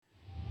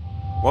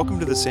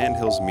Welcome to the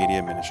Sandhills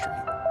Media Ministry.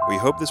 We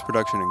hope this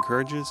production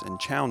encourages and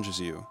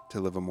challenges you to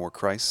live a more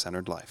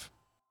Christ-centered life.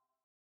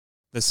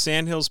 The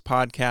Sandhills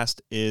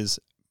podcast is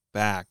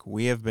back.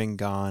 We have been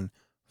gone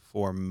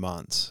for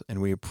months,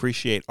 and we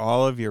appreciate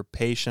all of your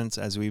patience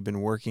as we've been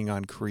working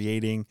on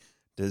creating,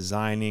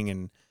 designing,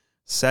 and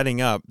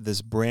setting up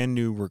this brand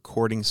new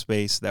recording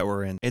space that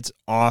we're in. It's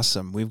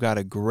awesome. We've got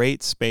a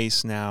great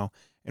space now,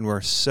 and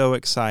we're so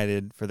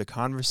excited for the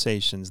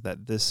conversations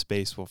that this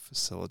space will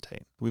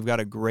facilitate. We've got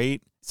a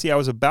great, I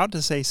was about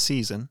to say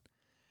season,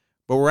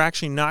 but we're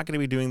actually not going to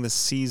be doing the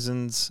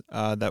seasons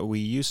that we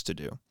used to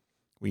do.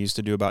 We used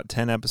to do about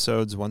 10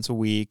 episodes once a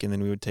week, and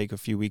then we would take a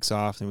few weeks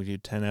off, and we'd do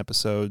 10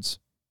 episodes,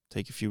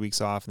 take a few weeks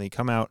off, and they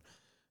come out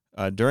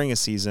during a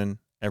season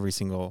every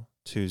single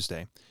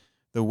Tuesday.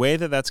 The way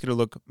that that's going to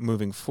look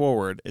moving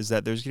forward is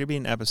that there's going to be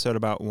an episode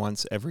about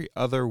once every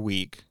other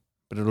week,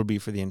 but it'll be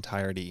for the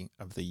entirety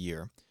of the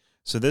year.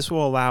 So this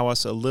will allow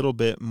us a little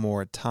bit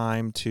more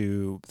time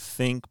to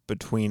think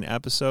between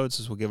episodes.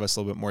 This will give us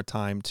a little bit more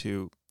time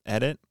to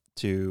edit,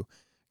 to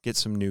get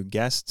some new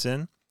guests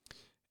in,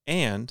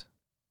 and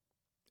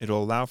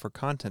it'll allow for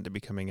content to be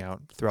coming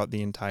out throughout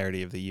the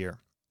entirety of the year.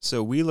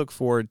 So we look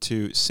forward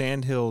to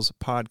Sandhills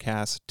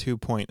Podcast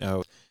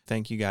 2.0.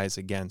 Thank you guys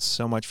again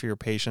so much for your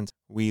patience.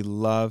 We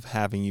love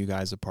having you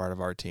guys a part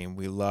of our team.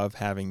 We love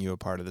having you a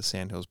part of the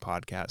Sandhills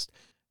Podcast.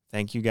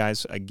 Thank you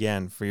guys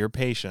again for your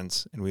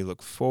patience, and we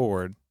look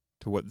forward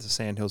to what the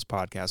Sandhills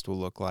Podcast will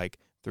look like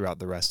throughout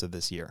the rest of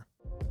this year.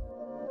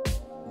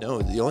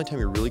 No, the only time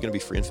you're really going to be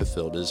free and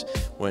fulfilled is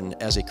when,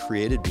 as a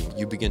created being,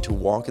 you begin to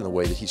walk in the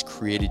way that He's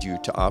created you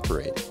to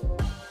operate.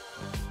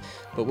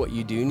 But what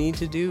you do need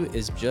to do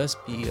is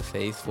just be a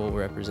faithful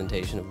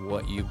representation of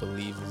what you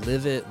believe.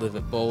 Live it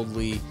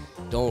boldly,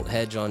 don't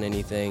hedge on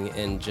anything,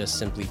 and just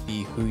simply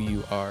be who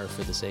you are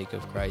for the sake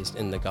of Christ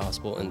and the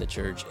gospel and the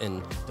church.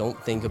 And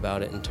don't think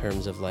about it in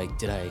terms of like,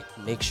 did I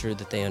make sure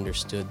that they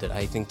understood that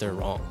I think they're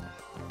wrong?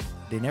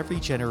 In every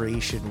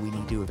generation, we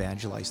need to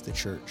evangelize the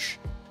church.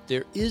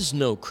 There is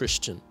no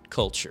Christian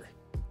culture.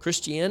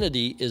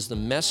 Christianity is the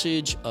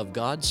message of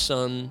God's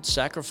Son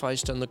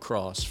sacrificed on the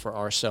cross for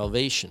our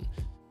salvation.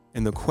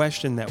 And the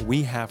question that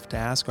we have to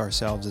ask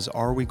ourselves is,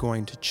 are we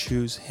going to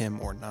choose Him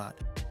or not?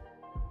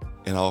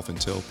 And I often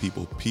tell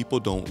people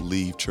don't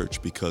leave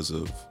church because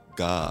of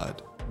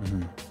God.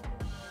 Mm-hmm.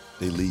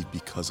 They leave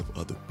because of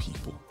other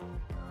people.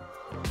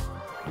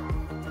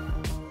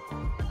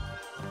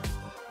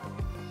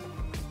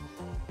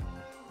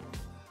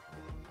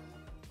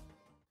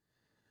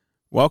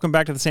 Welcome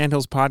back to the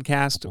Sandhills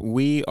Podcast.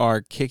 We are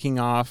kicking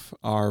off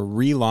our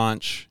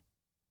relaunch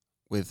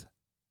with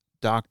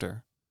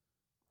Dr.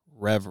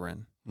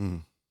 Reverend,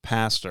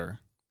 pastor,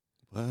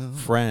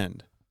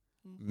 friend,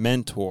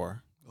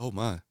 mentor. Oh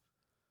my.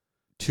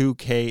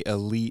 2K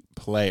elite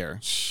player.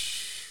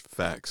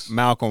 Facts.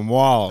 Malcolm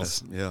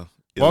Walls. Yeah.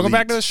 Welcome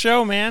back to the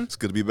show, man. It's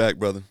good to be back,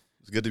 brother.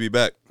 It's good to be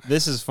back.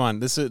 This is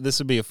fun. This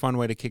would be a fun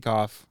way to kick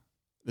off.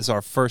 This is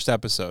our first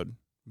episode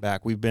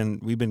back. We've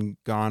been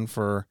gone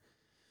for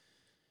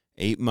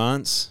 8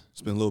 months.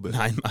 It's been a little bit.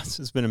 9 months.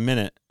 It's been a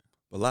minute.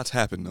 But lots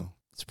happened though.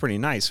 It's pretty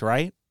nice,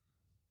 right?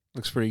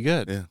 Looks pretty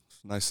good. Yeah.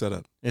 Nice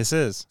setup. This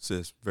is.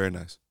 Very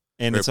nice.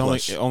 And very it's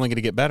only going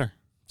to get better.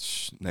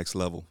 Next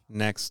level.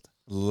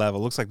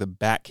 Looks like the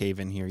Bat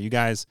Cave in here. You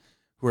guys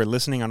who are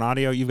listening on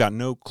audio, you've got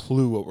no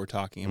clue what we're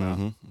talking about.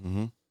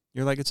 Mm-hmm.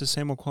 You're like, it's the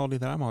same old quality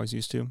that I'm always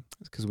used to.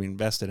 It's because we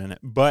invested in it.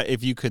 But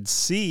if you could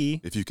see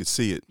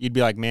it, you'd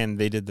be like, man,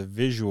 they did the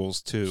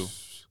visuals too.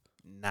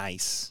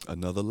 Nice.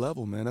 Another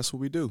level, man. That's what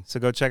we do. So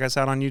go check us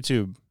out on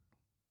YouTube.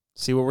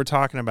 See what we're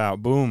talking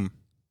about. Boom.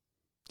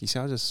 You see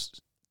how I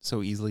just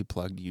so easily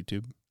plugged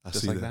YouTube? I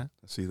Just see like that.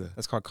 I see that.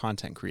 That's called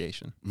content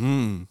creation.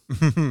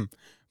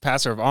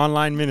 Pastor of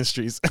Online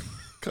Ministries.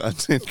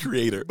 Content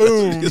creator.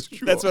 Boom.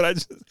 That's what I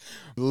just...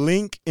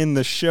 Link in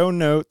the show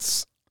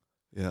notes.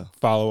 Yeah.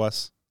 Follow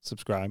us.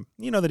 Subscribe.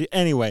 You know that...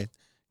 Anyway,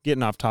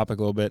 getting off topic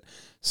a little bit.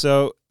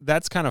 So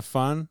that's kind of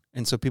fun.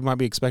 And so people might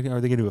be expecting,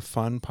 are they going to do a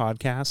fun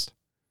podcast?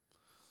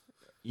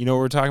 You know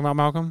what we're talking about,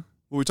 Malcolm?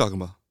 What are we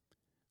talking about?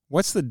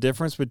 What's the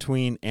difference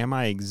between am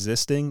I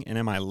existing and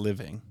am I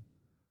living?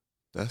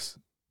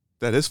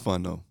 That is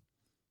fun, though.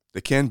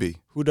 It can be.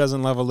 Who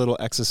doesn't love a little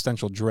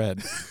existential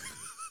dread?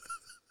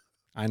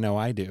 I know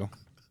I do.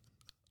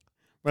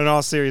 But in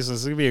all seriousness,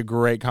 it's going to be a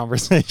great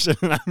conversation,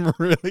 and I'm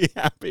really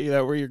happy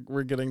that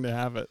we're getting to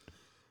have it.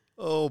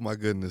 Oh, my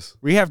goodness.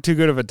 We have too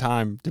good of a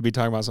time to be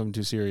talking about something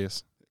too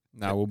serious.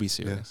 No, we'll be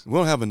serious. Yeah. We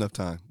don't have enough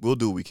time. We'll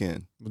do what we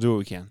can. We'll do what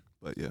we can.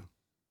 But, yeah.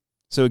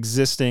 So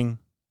existing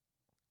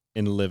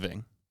and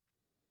living.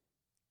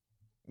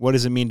 What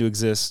does it mean to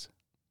exist?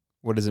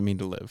 What does it mean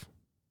to live?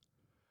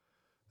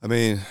 I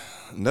mean,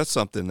 that's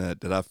something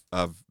that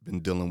I've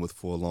been dealing with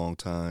for a long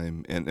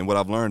time. And what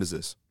I've learned is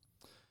this.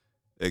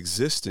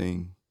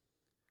 Existing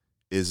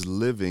is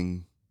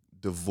living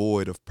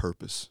devoid of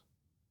purpose,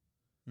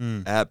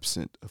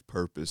 absent of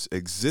purpose.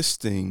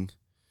 Existing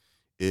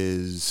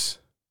is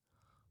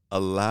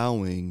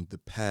allowing the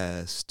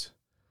past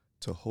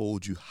to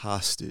hold you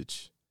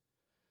hostage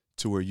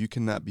to where you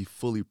cannot be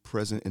fully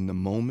present in the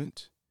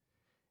moment,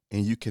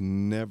 and you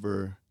can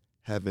never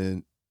have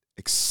an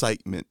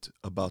excitement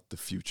about the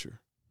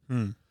future.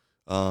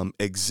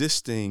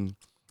 Existing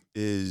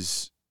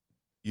is,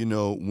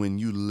 when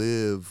you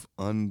live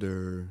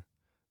under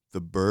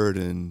the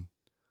burden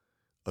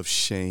of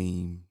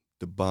shame,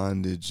 the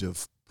bondage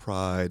of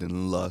pride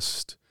and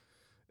lust.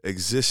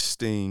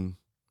 Existing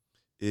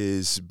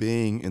is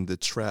being in the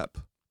trap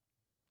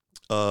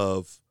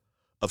of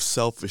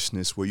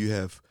selfishness, where you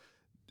have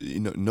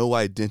no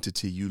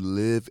identity. You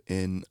live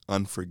in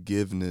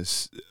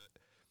unforgiveness.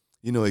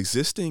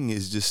 Existing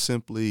is just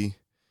simply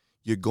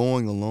you're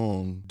going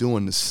along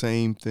doing the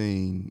same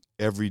thing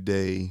every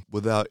day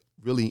without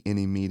really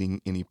any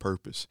meaning, any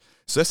purpose.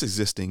 So that's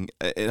existing.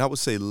 And I would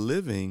say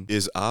living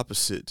is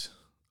opposite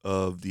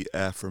of the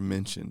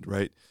aforementioned,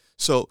 right?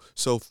 So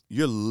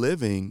you're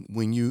living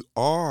when you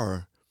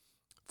are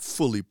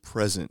fully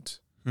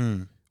present,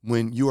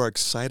 when you are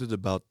excited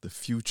about the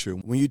future,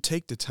 when you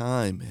take the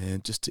time,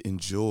 man, just to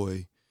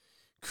enjoy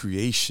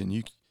creation.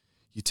 You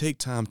take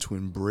time to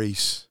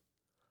embrace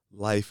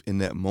life in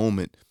that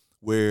moment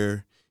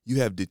where you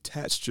have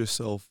detached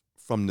yourself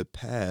from the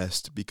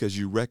past because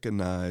you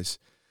recognize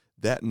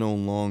that no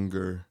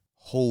longer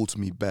holds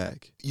me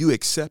back. You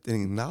accept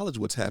and acknowledge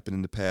what's happened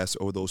in the past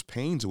or those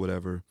pains or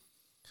whatever,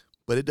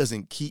 but it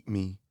doesn't keep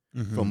me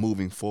from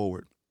moving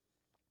forward.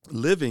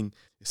 Living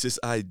is this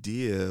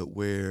idea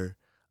where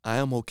I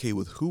am okay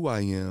with who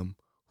I am,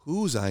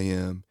 whose I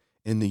am,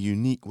 in the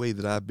unique way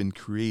that I've been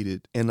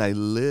created, and I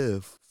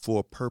live for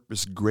a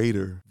purpose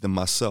greater than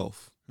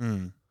myself.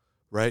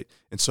 Right?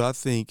 And so I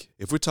think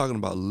if we're talking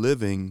about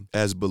living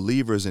as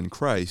believers in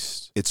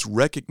Christ, it's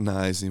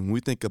recognizing, when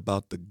we think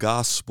about the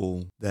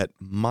gospel, that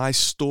my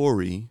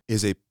story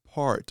is a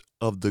part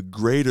of the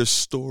greater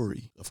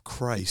story of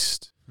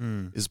Christ,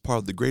 is part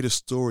of the greater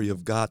story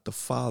of God the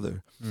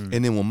Father.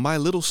 And then when my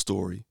little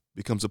story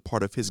becomes a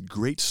part of his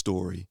great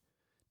story,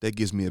 that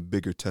gives me a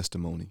bigger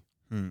testimony.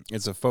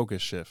 It's a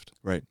focus shift.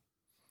 Right.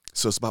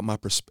 So it's about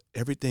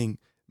everything.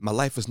 My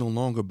life is no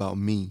longer about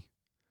me.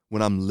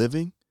 When I'm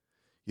living,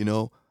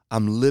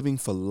 I'm living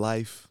for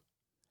life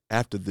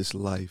after this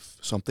life.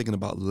 So I'm thinking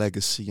about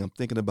legacy. I'm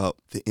thinking about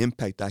the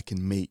impact I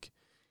can make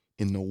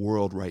in the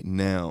world right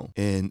now.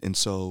 And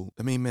so,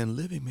 man,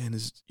 living, man,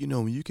 is,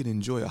 when you can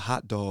enjoy a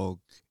hot dog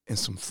and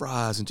some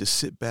fries and just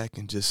sit back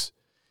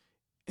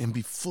and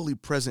be fully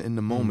present in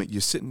the moment.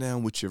 You're sitting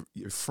down with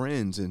your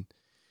friends and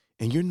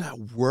you're not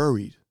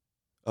worried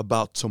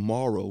about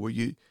tomorrow, where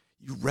you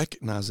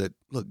recognize that,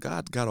 look,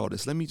 God's got all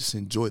this. Let me just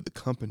enjoy the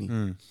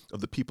company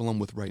of the people I'm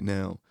with right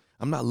now.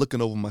 I'm not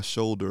looking over my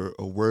shoulder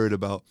or worried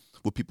about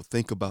what people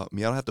think about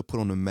me. I don't have to put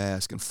on a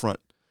mask and front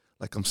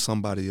like I'm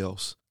somebody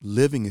else.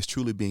 Living is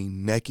truly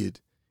being naked,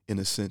 in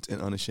a sense,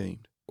 and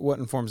unashamed. What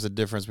informs the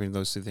difference between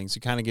those two things?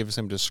 You kind of give us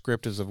some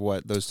descriptives of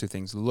what those two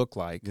things look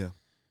like. Yeah.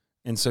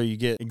 And so you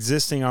get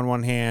existing on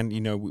one hand,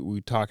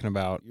 we're talking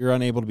about you're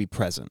unable to be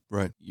present.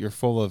 Right. You're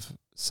full of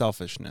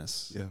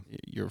selfishness. Yeah.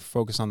 You're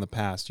focused on the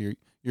past. You're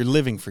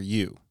living for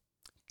you.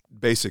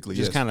 Basically,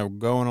 just kind of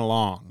going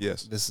along.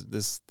 Yes.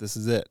 This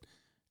is it.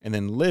 And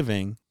then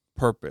living,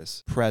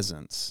 purpose,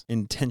 presence,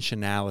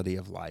 intentionality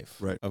of life.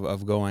 Right.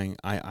 Of going,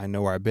 I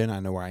know where I've been, I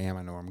know where I am,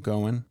 I know where I'm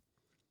going,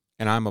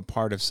 and I'm a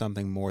part of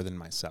something more than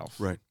myself.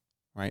 Right.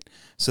 Right.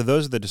 So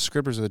those are the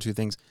descriptors of the two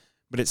things.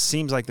 But it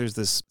seems like there's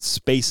this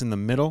space in the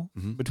middle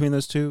between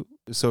those two.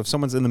 So if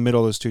someone's in the middle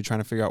of those two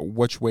trying to figure out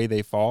which way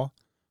they fall,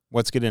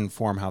 what's going to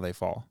inform how they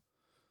fall?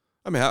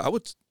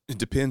 It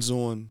depends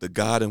on the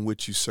God in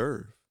which you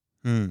serve.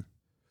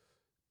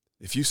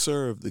 If you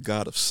serve the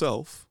God of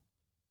self,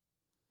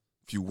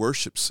 if you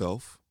worship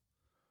self,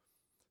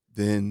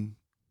 then,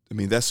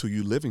 that's who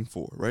you're living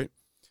for, right?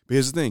 But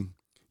here's the thing.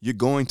 You're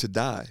going to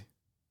die,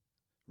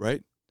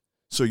 right?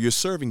 So you're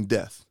serving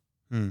death,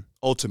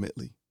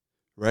 ultimately,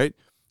 right?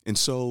 And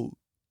so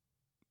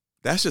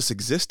that's just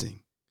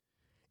existing.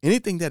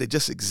 Anything that it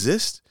just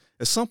exists,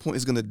 at some point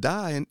is going to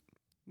die, and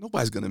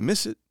nobody's going to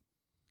miss it,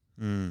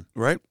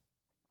 right?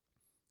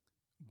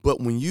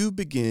 But when you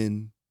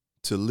begin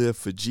to live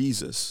for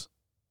Jesus,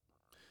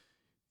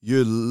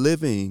 you're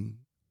living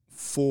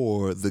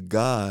for the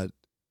God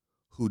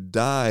who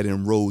died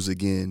and rose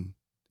again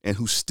and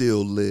who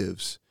still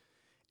lives.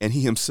 And he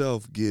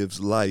himself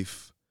gives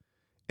life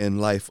and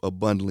life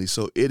abundantly.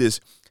 So it is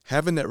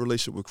having that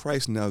relationship with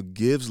Christ now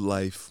gives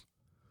life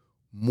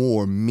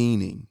more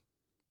meaning,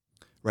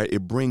 right?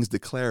 It brings the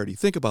clarity.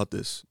 Think about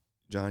this,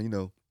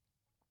 John.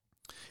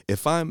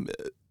 If I'm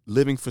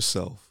living for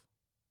self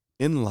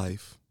in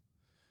life,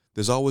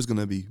 there's always going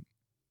to be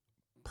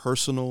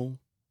personal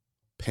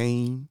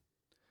pain,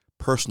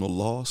 personal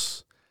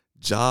loss,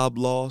 job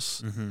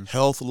loss,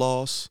 health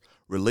loss,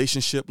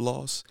 relationship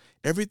loss.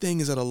 Everything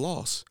is at a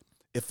loss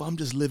if I'm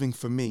just living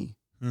for me.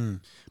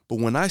 But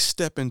when I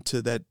step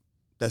into that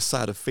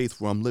side of faith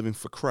where I'm living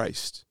for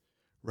Christ,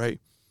 right?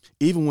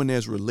 Even when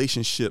there's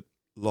relationship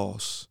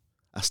loss,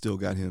 I still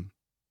got him.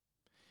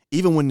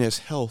 Even when there's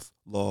health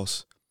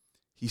loss,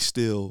 he's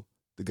still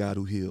the God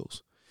who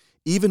heals.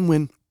 Even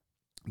when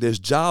there's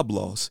job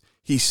loss,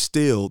 He's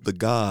still the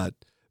God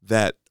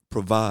that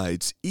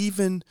provides.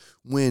 Even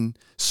when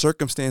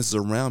circumstances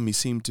around me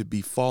seem to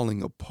be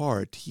falling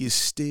apart, he is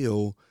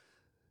still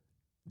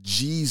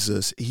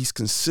Jesus. He's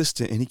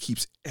consistent and he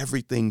keeps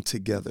everything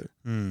together.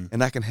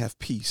 And I can have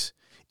peace.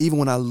 Even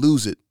when I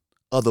lose it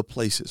other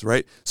places,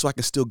 right? So I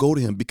can still go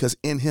to him because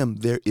in him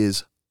there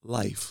is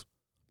life.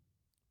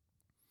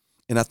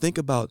 And I think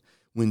about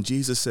when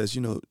Jesus says,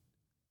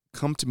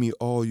 come to me,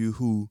 all you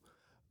who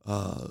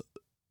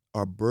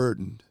are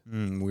burdened,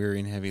 weary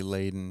and heavy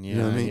laden. Yeah, you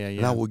know what I mean? Yeah.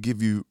 And I will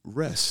give you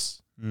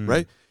rest,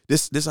 right?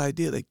 This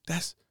idea, like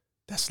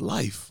that's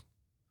life.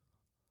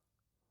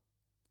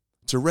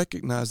 To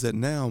recognize that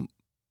now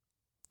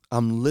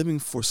I'm living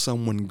for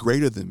someone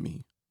greater than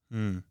me,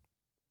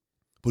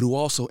 but who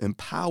also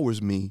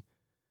empowers me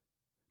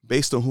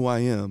based on who I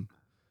am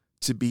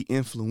to be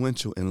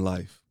influential in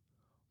life.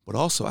 But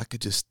also I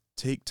could just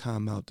take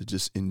time out to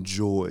just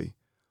enjoy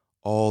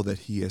all that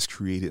he has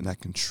created, and I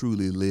can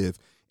truly live.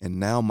 And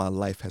now my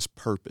life has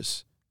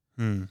purpose.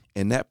 And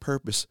that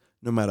purpose,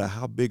 no matter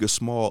how big or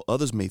small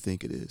others may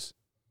think it is,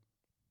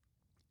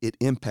 it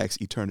impacts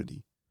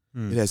eternity.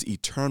 It has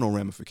eternal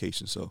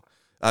ramifications. So,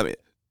 I mean,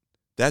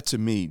 that to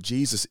me,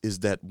 Jesus is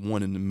that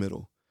one in the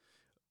middle.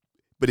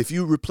 But if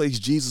you replace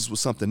Jesus with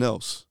something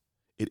else,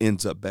 it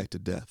ends up back to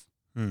death.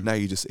 Now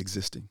you're just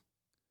existing.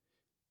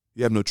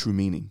 You have no true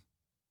meaning.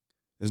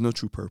 There's no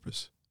true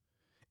purpose.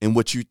 And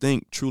what you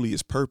think truly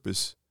is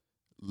purpose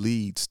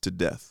leads to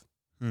death.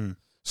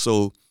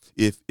 So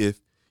if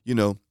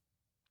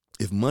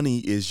money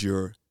is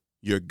your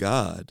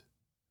God,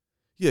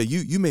 yeah,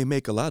 you may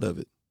make a lot of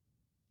it.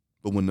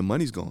 But when the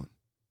money's gone,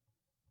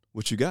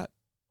 what you got?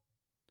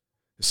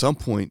 At some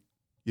point,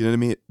 you know what I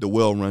mean? The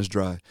well runs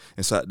dry.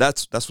 And so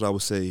that's what I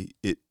would say.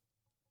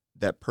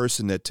 That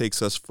person that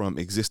takes us from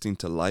existing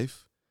to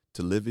life,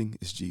 to living,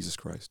 is Jesus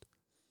Christ.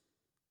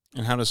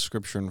 And how does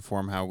Scripture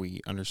inform how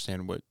we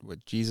understand what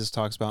Jesus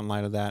talks about in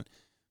light of that?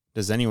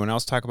 Does anyone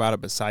else talk about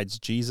it besides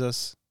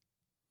Jesus?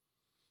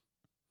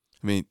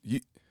 I mean,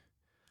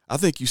 I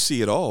think you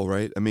see it all,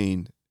 right? I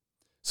mean,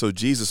 so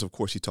Jesus, of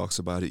course, he talks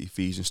about it,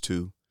 Ephesians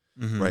 2,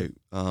 right?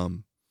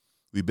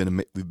 We've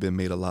been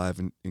made alive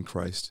in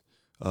Christ.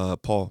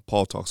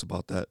 Paul talks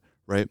about that,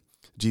 right?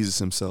 Jesus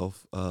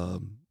himself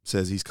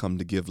says he's come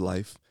to give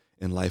life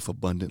and life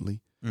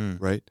abundantly,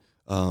 right?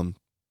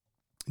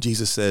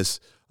 Jesus says,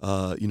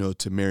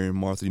 to Mary and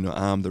Martha,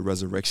 I'm the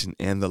resurrection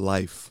and the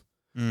life,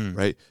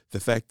 right?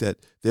 The fact that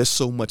there's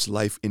so much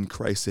life in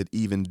Christ that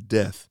even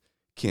death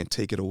can't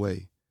take it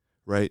away,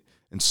 right?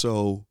 And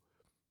so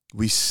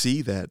we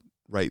see that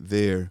right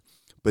there.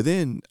 But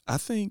then I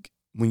think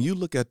when you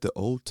look at the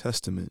Old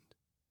Testament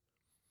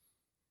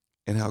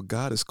and how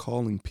God is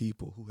calling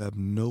people who have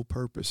no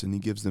purpose and he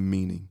gives them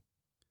meaning.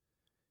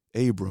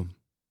 Abram.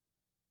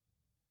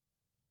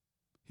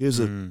 Here's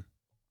a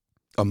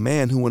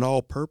man who in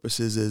all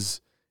purposes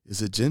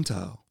is a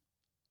Gentile.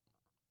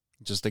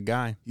 Just a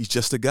guy. He's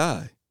just a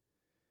guy.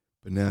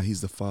 But now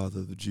he's the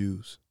father of the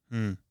Jews.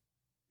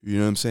 You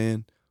know what I'm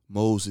saying?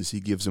 Moses, he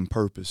gives him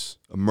purpose.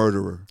 A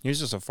murderer. He was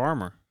just a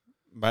farmer.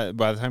 By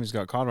the time he's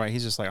got called, right,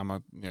 he's just like,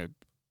 I'm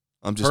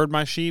just herd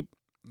my sheep,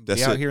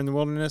 be out here in the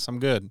wilderness, I'm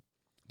good.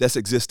 That's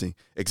existing.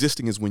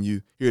 Existing is when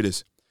here it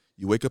is.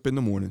 You wake up in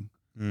the morning,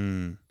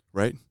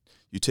 right?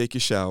 You take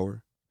your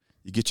shower,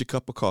 you get your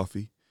cup of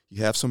coffee,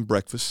 you have some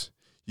breakfast,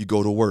 you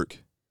go to work.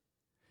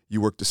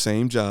 You work the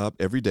same job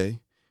every day.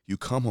 You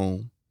come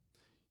home,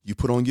 you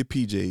put on your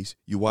PJs,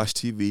 you watch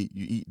TV,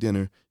 you eat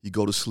dinner, you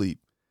go to sleep.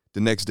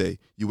 The next day,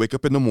 you wake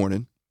up in the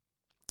morning,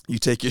 you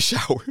take your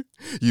shower,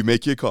 you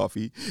make your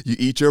coffee, you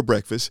eat your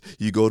breakfast,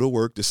 you go to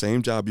work, the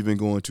same job you've been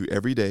going to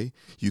every day.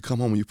 You come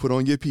home, you put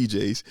on your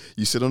PJs,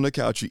 you sit on the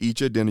couch, you eat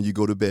your dinner, you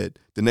go to bed.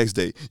 The next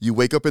day, you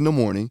wake up in the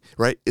morning,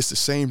 right? It's the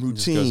same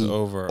routine it just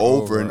goes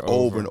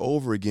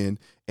over again.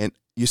 And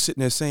you're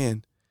sitting there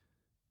saying,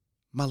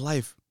 my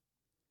life,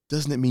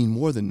 doesn't it mean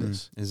more than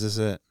this? Is this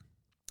it?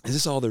 Is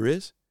this all there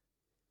is?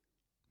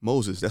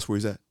 Moses, that's where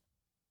he's at.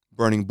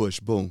 Burning bush,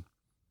 boom.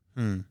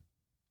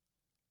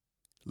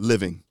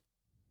 Living.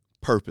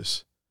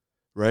 Purpose,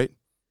 right?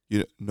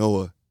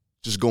 Noah,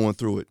 just going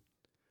through it.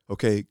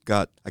 Okay,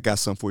 God, I got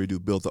something for you to do.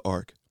 Build the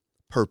ark.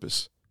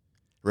 Purpose,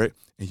 right?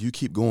 And you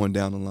keep going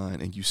down the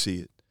line and you see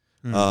it.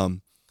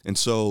 And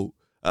so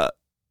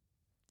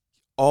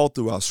all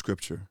throughout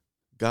Scripture,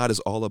 God is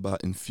all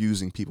about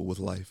infusing people with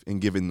life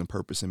and giving them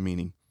purpose and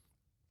meaning.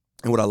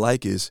 And what I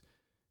like is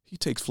he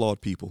takes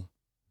flawed people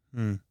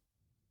and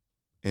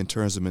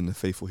turns them into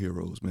faithful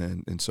heroes,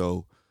 man. And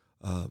so,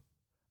 and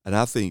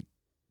I think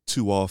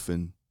too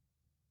often,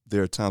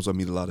 there are times I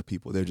meet a lot of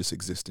people, they're just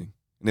existing,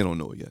 and they don't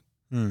know it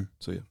yet.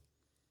 So, yeah.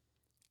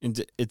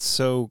 And it's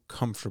so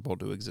comfortable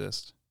to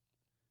exist.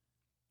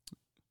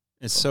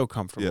 It's so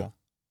comfortable. Yeah.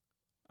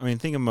 I mean,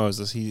 think of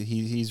Moses.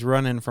 He's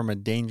running from a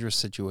dangerous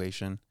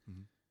situation,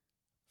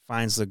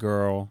 finds the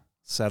girl,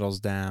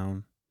 settles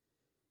down.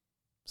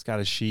 He's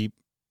got a sheep.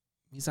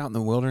 He's out in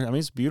the wilderness. I mean,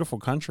 it's a beautiful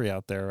country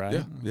out there,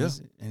 right? Yeah.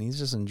 And he's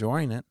just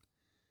enjoying it.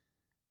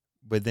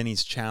 But then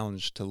he's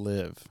challenged to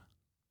live.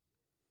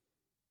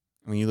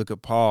 When you look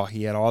at Paul,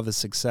 he had all the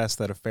success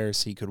that a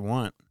Pharisee could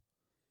want.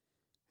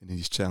 And then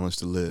he's challenged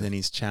to live. Then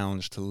he's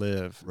challenged to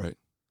live. Right.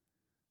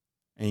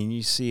 And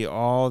you see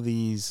all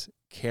these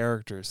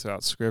characters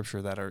throughout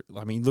Scripture that are,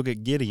 I mean, look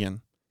at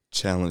Gideon.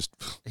 Challenged.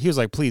 He was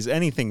like, please,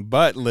 anything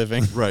but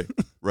living. Right.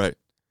 Right.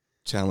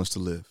 Challenged to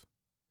live.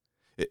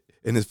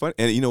 And it's funny.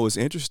 And, you know, it's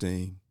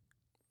interesting,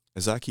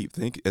 as I keep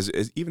thinking,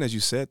 even as you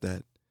said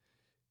that,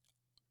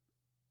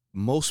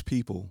 most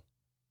people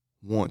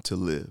want to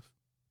live.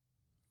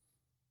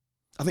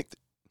 I think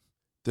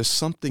there's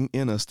something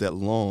in us that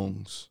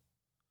longs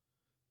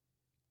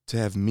to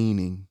have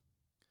meaning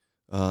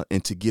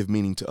and to give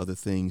meaning to other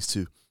things,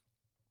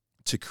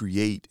 to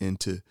create and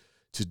to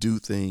do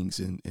things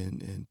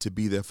and to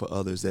be there for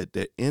others,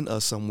 that in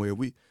us somewhere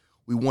we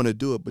want to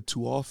do it, but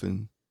too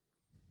often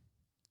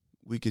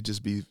we could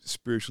just be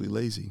spiritually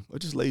lazy or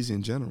just lazy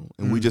in general.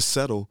 And we just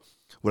settle.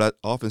 What I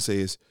often say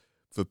is,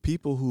 for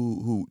people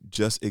who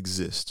just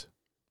exist,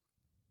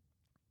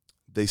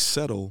 they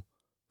settle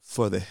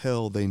for the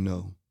hell they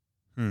know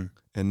and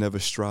never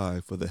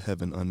strive for the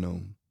heaven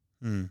unknown.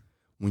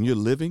 When you're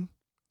living,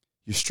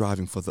 you're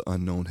striving for the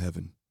unknown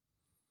heaven.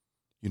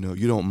 You know,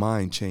 you don't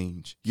mind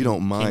change. You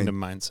don't mind Kingdom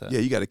mindset. Yeah,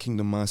 you got a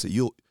kingdom mindset.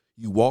 You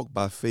walk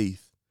by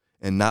faith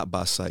and not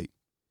by sight.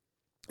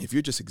 If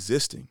you're just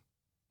existing,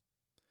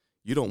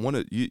 you don't want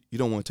to you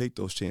don't want to take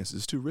those chances.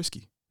 It's too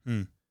risky.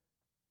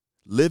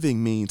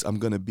 Living means I'm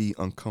going to be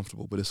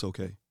uncomfortable, but it's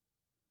okay,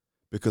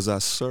 because I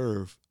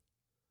serve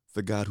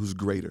the God who's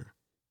greater.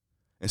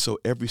 And so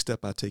every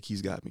step I take,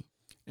 he's got me.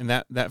 And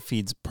that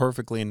feeds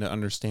perfectly into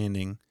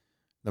understanding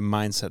the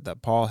mindset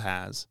that Paul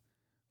has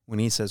when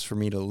he says, for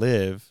me to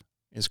live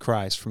is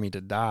Christ, for me to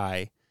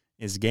die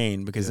is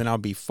gain, because then I'll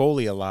be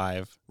fully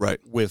alive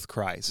with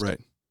Christ.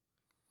 Right.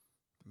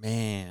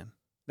 Man,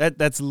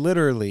 that's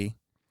literally...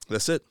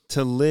 That's it.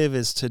 To live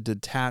is to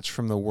detach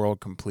from the world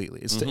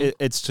completely. It's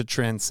it's to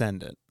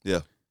transcend it.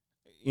 Yeah.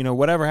 You know,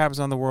 whatever happens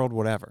on the world,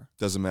 whatever.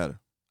 Doesn't matter.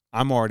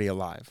 I'm already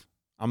alive.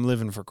 I'm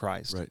living for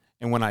Christ. Right.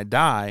 And when I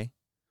die,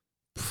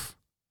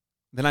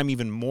 then I'm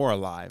even more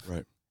alive.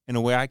 Right. In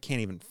a way I can't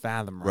even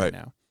fathom right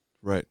now.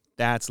 Right.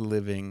 That's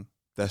living.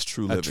 That's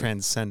true a living.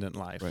 Transcendent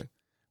life. Right.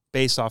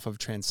 Based off of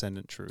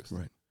transcendent truth.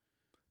 Right.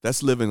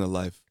 That's living a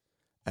life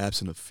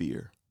absent of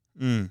fear.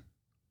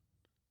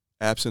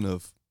 Absent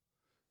of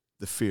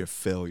the fear of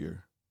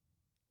failure,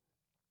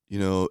 you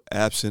know,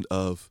 absent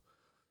of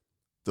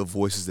the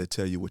voices that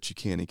tell you what you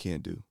can and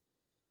can't do.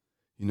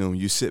 You know, when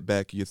you sit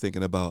back, you're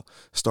thinking about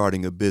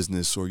starting a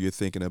business, or you're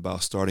thinking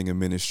about starting a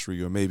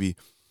ministry, or maybe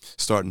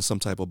starting some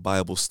type of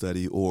Bible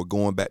study, or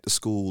going back to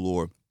school,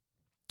 or,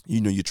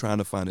 you know, you're trying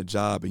to find a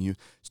job and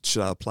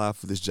should I apply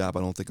for this job I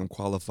don't think I'm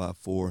qualified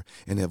for?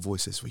 And that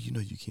voice says, well, you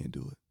know, you can't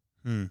do it.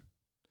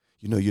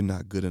 You know, you're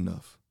not good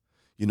enough.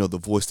 You know, the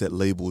voice that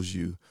labels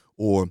you,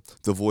 or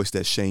the voice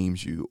that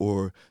shames you,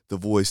 or the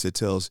voice that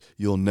tells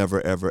you'll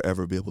never, ever,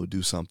 ever be able to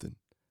do something,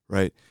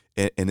 right?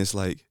 And it's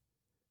like,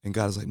 and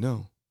God is like,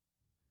 no,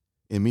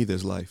 in me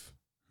there's life.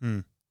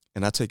 And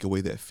I take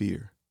away that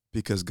fear,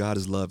 because God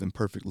is love, and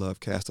perfect love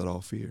casts out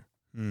all fear.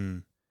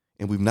 And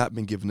we've not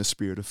been given the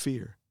spirit of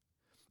fear.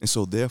 And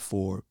so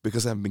therefore,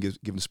 because I haven't been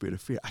given the spirit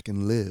of fear, I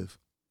can live,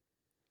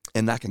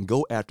 and I can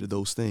go after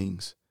those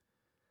things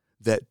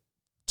that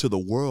to the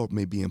world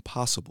may be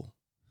impossible.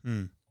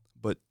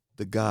 But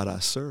the God I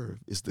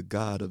serve is the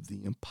God of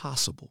the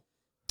impossible.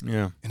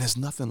 Yeah. And there's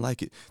nothing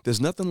like it. There's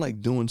nothing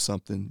like doing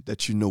something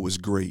that you know is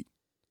great,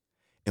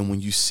 and when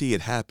you see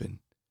it happen,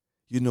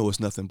 you know it's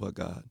nothing but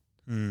God.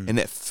 And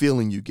that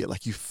feeling you get,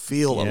 like you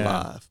feel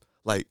alive,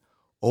 like,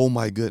 oh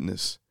my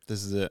goodness.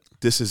 This is it.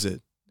 This is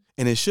it.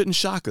 And it shouldn't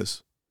shock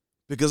us,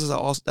 because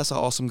that's how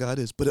awesome God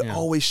is. But it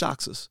always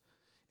shocks us.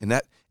 And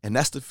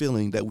that's the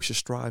feeling that we should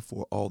strive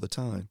for all the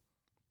time.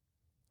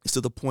 It's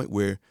to the point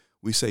where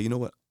we say, you know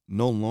what?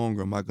 No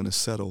longer am I going to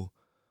settle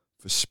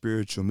for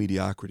spiritual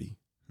mediocrity.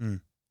 I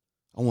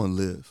want to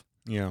live.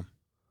 Yeah.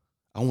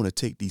 I want to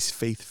take these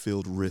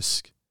faith-filled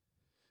risks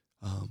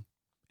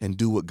and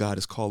do what God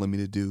is calling me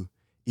to do,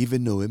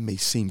 even though it may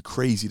seem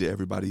crazy to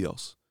everybody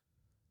else.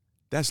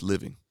 That's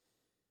living.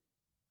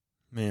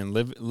 Man,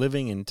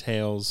 living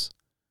entails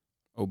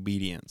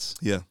obedience.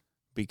 Yeah.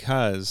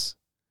 Because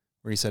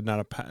where he said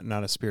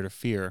not a spirit of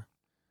fear,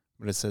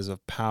 but it says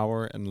of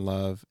power and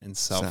love and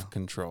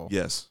self-control.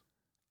 Yes.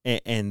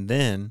 And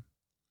then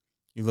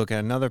you look at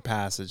another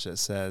passage that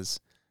says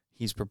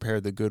he's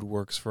prepared the good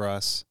works for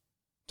us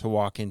to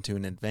walk into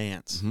in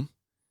advance.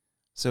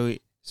 So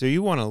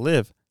you want to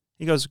live.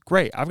 He goes,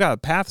 great, I've got a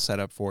path set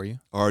up for you.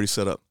 Already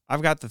set up.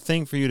 I've got the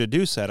thing for you to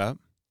do set up.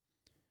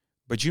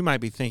 But you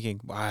might be thinking,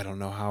 well, I don't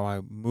know how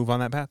I move on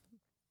that path.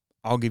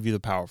 I'll give you the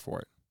power for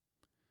it.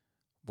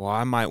 Well,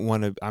 I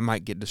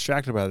might get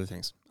distracted by other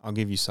things. I'll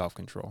give you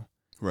self-control.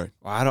 Right.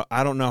 Well,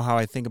 I don't know how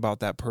I think about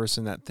that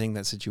person, that thing,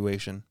 that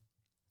situation.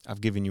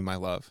 I've given you my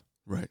love.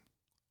 Right.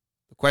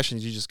 The question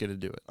is, you just get to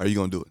do it. Are you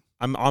going to do it?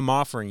 I'm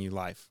offering you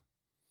life.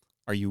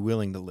 Are you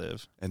willing to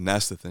live? And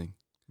that's the thing.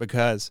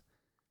 Because,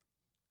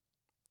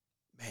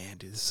 man,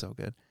 dude, this is so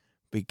good.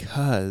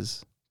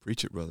 Because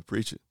preach it, brother.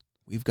 Preach it.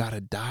 we've got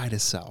to die to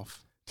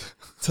self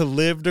to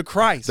live to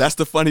Christ. That's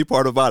the funny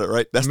part about it,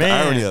 right? That's the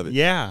irony of it.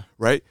 Yeah.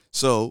 Right?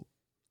 So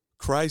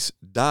Christ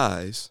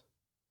dies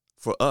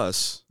for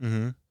us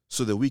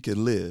so that we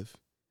can live.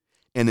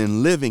 And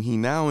in living, he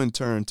now in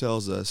turn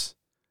tells us,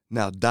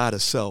 now die to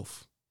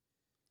self.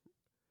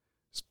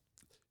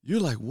 You're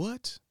like,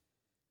 what?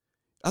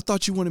 I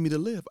thought you wanted me to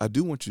live. I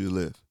do want you to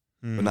live,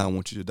 but now I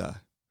want you to die.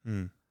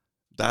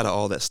 Die to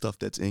all that stuff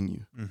that's in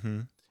you.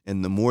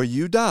 And the more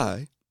you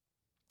die,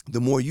 the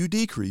more you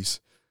decrease,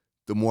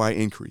 the more I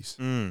increase.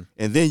 And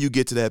then you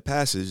get to that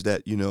passage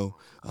that,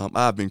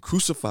 I've been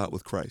crucified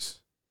with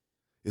Christ.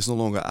 It's no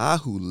longer I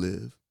who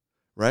live,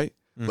 right?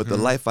 But the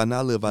life I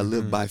now live, I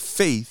live by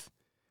faith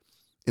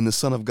in the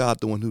Son of God,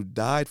 the one who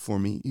died for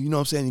me. You know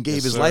what I'm saying? He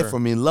gave his life for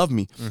me and loved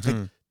me.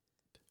 Like,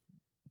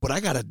 but I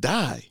got to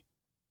die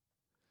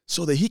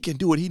so that he can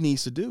do what he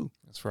needs to do.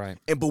 That's right.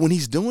 But when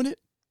he's doing it,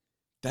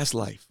 that's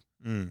life.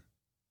 And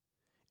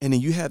then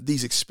you have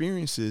these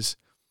experiences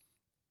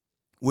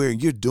where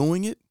you're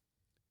doing it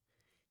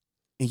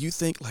and you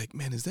think like,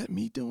 man, is that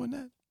me doing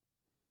that?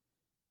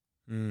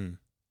 And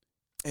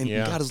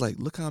God is like,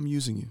 look how I'm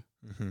using you.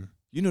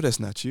 You know that's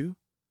not you.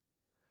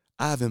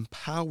 I've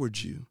empowered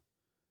you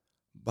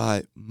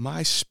by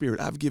my spirit.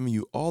 I've given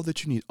you all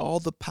that you need. All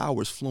the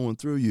power is flowing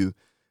through you,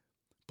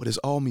 but it's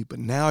all me. But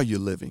now you're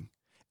living.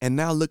 And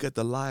now look at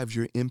the lives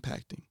you're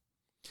impacting.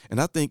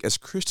 And I think as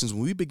Christians,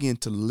 when we begin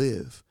to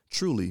live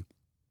truly,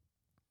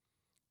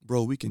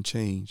 bro, we can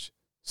change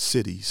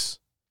cities,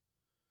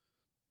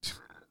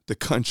 the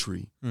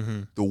country,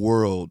 the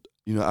world,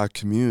 our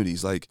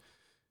communities. Like,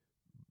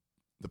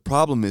 the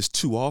problem is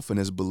too often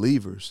as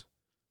believers,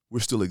 we're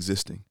still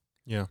existing.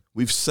 Yeah.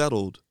 We've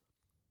settled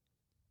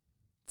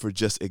for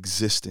just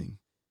existing.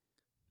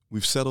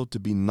 We've settled to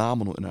be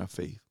nominal in our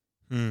faith.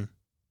 And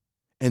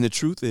the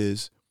truth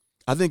is,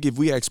 I think if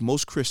we ask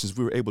most Christians,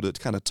 we were able to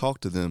kind of talk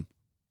to them,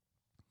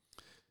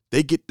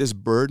 they get this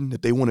burden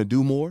that they want to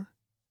do more,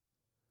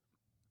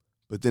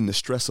 but then the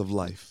stress of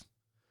life,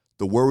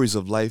 the worries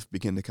of life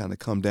begin to kind of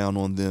come down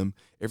on them,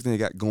 everything they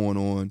got going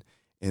on,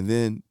 and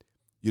then,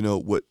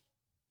 what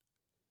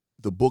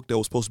the book that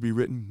was supposed to be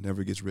written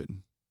never gets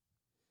written.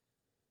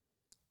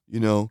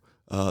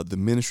 The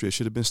ministry that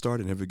should have been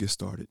started never gets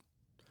started.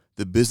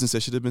 The business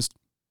that should have been,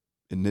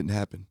 it didn't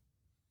happen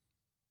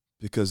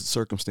because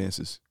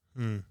circumstances,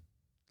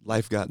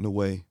 life got in the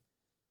way.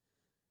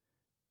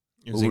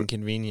 It was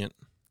inconvenient.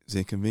 It's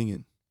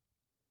inconvenient.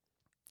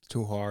 It's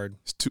too hard.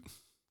 It's too.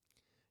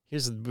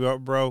 Here's the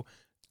bro.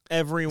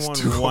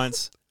 Everyone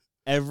wants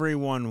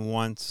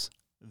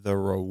the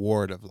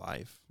reward of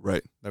life,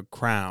 right? The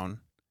crown,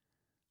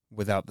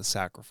 without the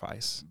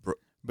sacrifice. Bro.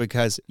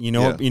 Because you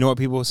know what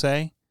people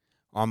say.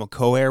 I'm a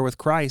co-heir with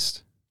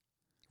Christ.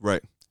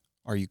 Right.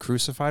 Are you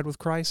crucified with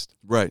Christ?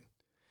 Right.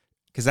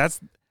 Because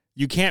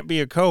you can't be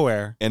a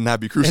co-heir and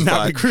not be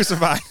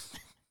crucified.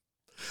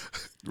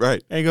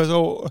 Right. And he goes,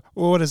 oh,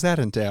 well, what does that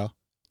entail?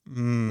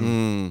 See,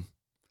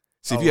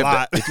 if you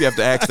have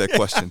to ask that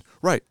question,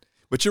 right?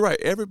 But you're right.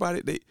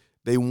 Everybody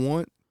they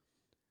want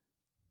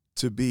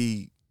to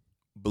be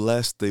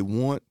blessed. They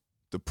want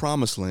the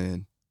promised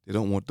land. They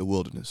don't want the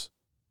wilderness.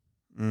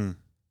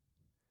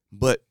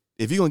 But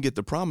if you're gonna get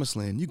the promised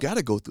land, you got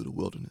to go through the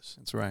wilderness.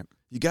 That's right.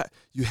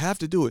 You have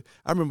to do it.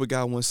 I remember a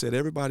guy once said,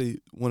 everybody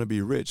want to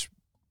be rich,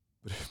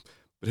 but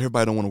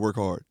everybody don't want to work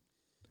hard.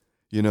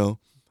 And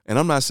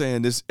I'm not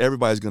saying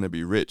everybody's gonna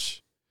be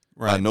rich,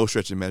 right? By no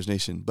stretch of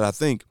imagination. But I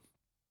think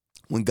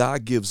when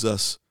God gives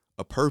us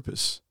a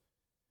purpose,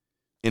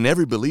 and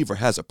every believer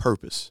has a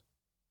purpose,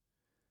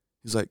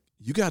 he's like,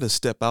 you got to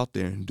step out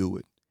there and do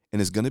it.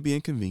 And it's gonna be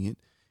inconvenient.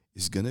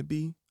 It's gonna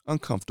be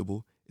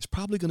uncomfortable. It's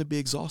probably gonna be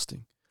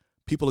exhausting.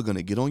 People are going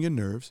to get on your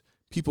nerves.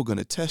 People are going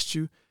to test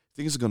you.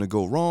 Things are going to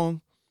go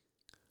wrong,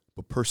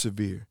 but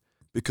persevere,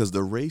 because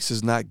the race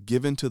is not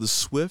given to the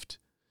swift,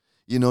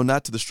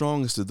 not to the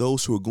strong, it's to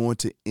those who are going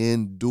to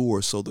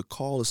endure. So the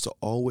call is to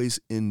always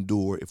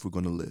endure if we're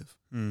going to live.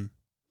 And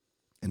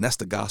that's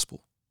the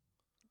gospel.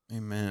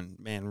 Amen.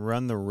 Man,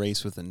 run the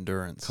race with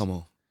endurance. Come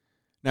on.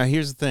 Now,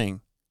 here's the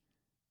thing.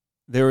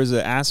 There is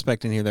an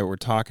aspect in here that we're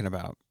talking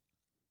about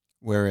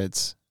where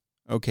it's,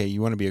 okay,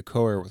 you want to be a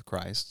co-heir with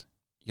Christ.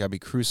 You got to be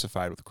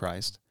crucified with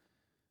Christ.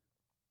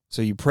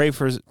 So you pray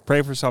for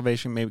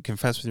salvation, maybe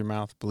confess with your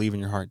mouth, believe in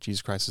your heart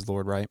Jesus Christ is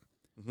Lord, right?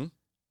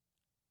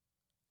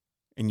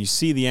 And you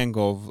see the end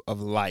goal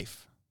of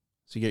life.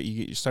 So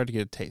you start to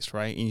get a taste,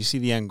 right? And you see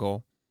the end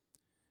goal.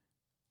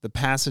 The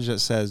passage that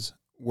says,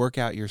 work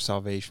out your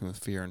salvation with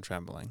fear and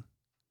trembling.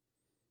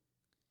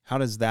 How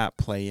does that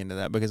play into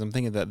that? Because I'm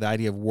thinking that the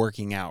idea of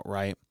working out,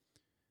 right?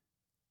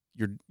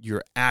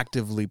 You're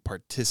actively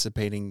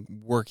participating,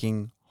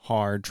 working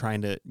hard,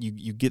 trying to,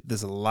 you get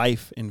this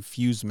life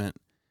infusement,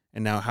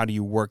 and now how do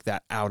you work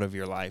that out of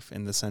your life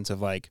in the sense of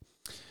like,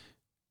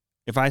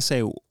 if I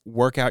say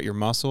work out your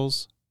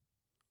muscles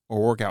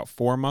or work out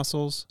 4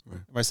 muscles,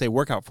 right. If I say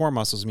work out 4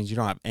 muscles, it means you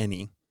don't have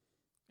any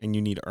and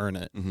you need to earn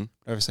it. If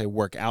I say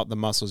work out the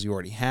muscles you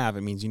already have,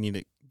 it means you need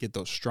to get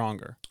those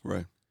stronger.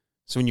 Right.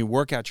 So when you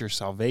work out your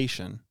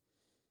salvation,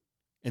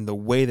 and the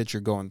way that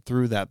you're going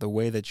through that, the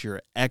way that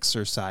you're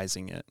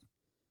exercising it,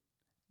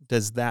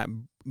 does that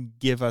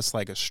give us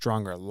like a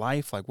stronger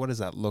life? Like, what does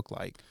that look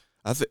like?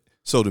 I think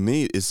so. To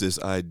me, it's this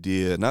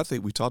idea, and I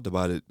think we talked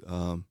about it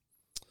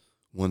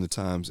one of the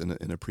times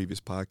in a previous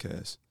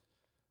podcast.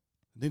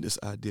 I think this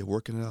idea of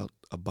working it out,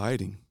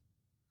 abiding,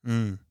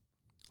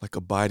 like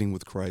abiding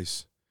with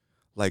Christ,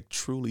 like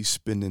truly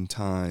spending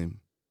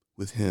time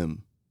with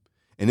Him.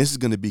 And this is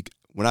going to be,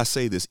 when I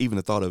say this, even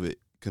the thought of it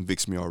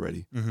convicts me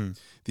already. Mm-hmm.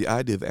 The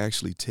idea of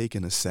actually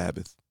taking a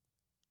Sabbath,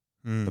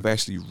 of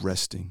actually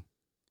resting,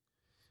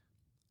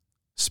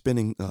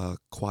 spending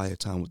quiet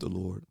time with the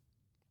Lord.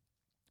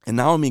 And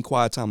I don't mean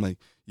quiet time like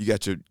you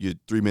got your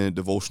 3-minute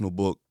devotional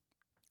book,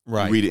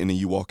 Right. you read it and then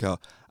you walk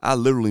out. I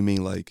literally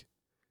mean like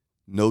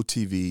no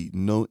TV,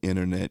 no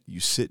internet. You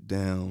sit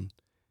down,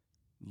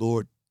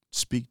 Lord,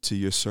 speak to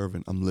your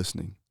servant. I'm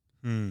listening.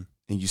 Mm.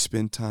 And you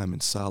spend time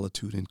in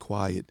solitude and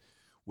quiet,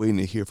 waiting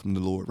to hear from the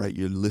Lord, right?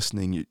 You're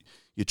listening.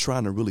 You're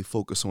trying to really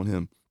focus on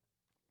Him.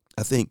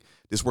 I think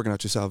this working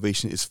out your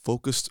salvation is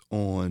focused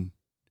on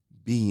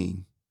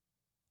being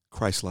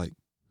Christ-like,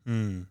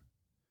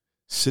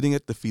 sitting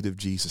at the feet of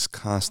Jesus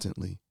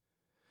constantly,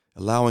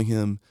 allowing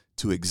Him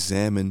to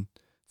examine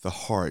the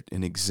heart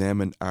and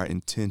examine our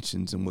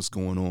intentions and what's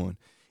going on.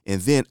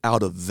 And then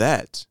out of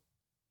that,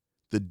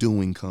 the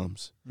doing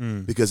comes,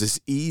 because it's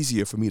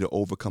easier for me to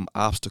overcome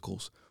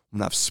obstacles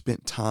when I've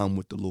spent time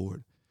with the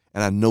Lord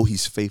and I know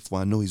He's faithful.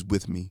 I know He's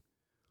with me.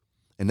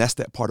 And that's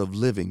that part of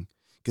living,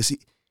 because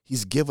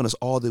He's given us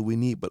all that we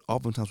need, but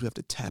oftentimes we have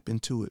to tap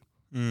into it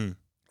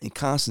and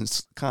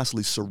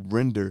constantly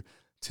surrender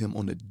to Him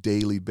on a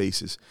daily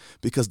basis,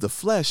 because the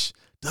flesh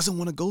doesn't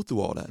want to go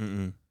through all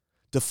that.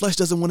 The flesh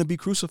doesn't want to be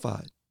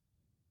crucified,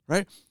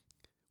 right?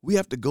 We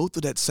have to go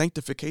through that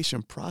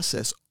sanctification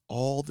process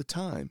all the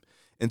time.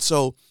 And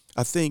so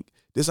I think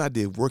this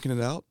idea of working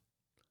it out,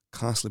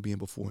 constantly being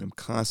before Him,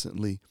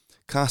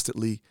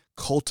 constantly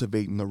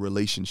cultivating the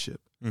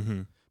relationship.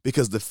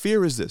 Because the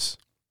fear is this: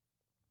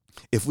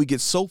 if we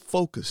get so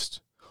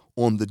focused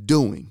on the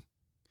doing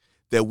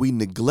that we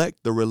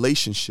neglect the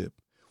relationship,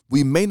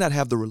 we may not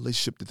have the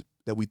relationship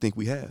that we think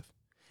we have.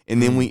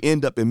 And then we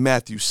end up in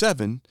Matthew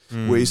 7,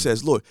 where He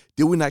says, Lord,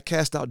 did we not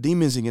cast out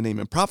demons in your name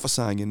and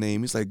prophesy in your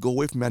name? He's like, go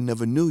away from me. I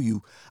never knew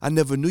you. I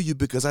never knew you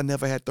because I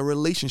never had the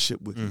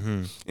relationship with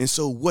you. And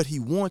so what He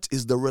wants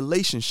is the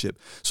relationship.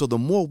 So the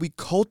more we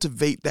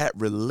cultivate that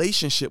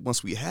relationship,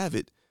 once we have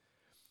it,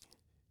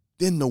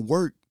 then the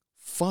work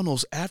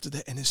funnels after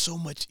that. And it's so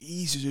much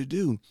easier to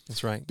do.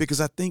 That's right. Because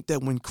I think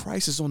that when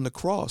Christ is on the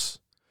cross,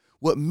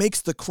 what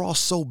makes the cross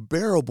so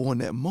bearable in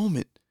that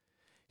moment,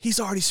 He's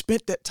already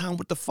spent that time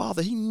with the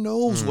Father. He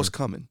knows what's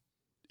coming.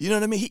 You know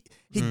what I mean?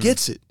 He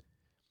gets it.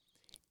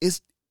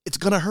 It's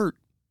going to hurt.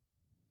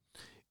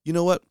 You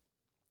know what?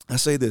 I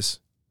say this.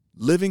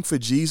 Living for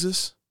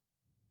Jesus,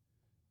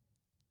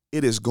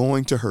 it is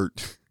going to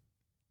hurt.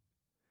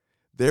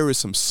 There is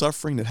some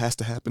suffering that has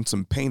to happen,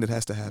 some pain that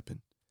has to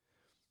happen.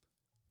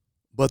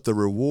 But the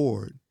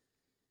reward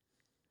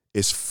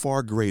is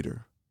far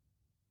greater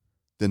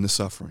than the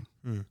suffering.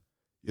 You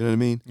know what I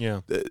mean? Yeah.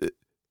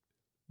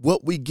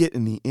 What we get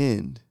in the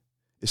end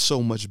is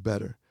so much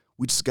better.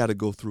 We just got to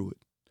go through it.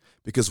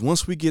 Because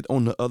once we get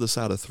on the other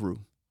side of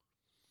through,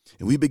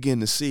 and we begin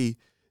to see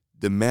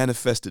the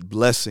manifested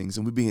blessings,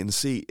 and we begin to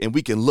see, and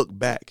we can look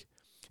back.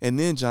 And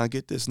then, John,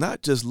 get this,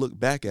 not just look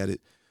back at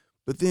it,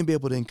 but then be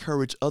able to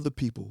encourage other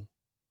people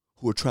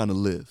who are trying to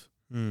live.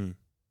 And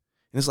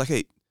it's like,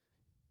 hey,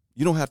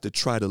 you don't have to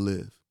try to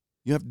live.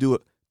 You have to do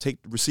it.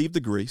 Receive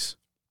the grace.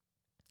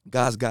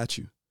 God's got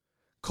you.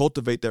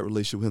 Cultivate that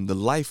relationship with Him. The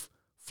life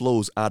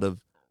flows out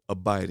of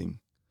abiding,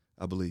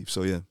 I believe.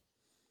 So, yeah.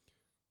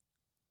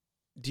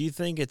 Do you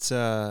think it's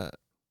 100%?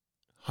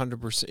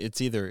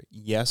 It's either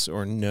yes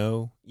or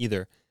no.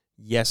 Either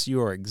yes,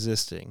 you are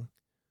existing,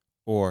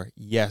 or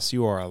yes,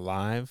 you are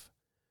alive,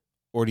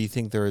 or do you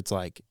think it's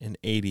like an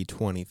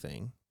 80-20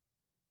 thing?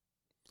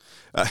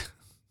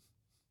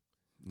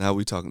 Now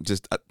we talking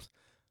just.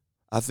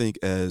 I think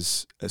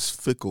as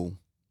fickle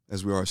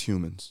as we are as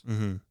humans,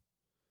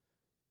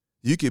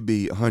 you could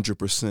be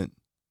 100%.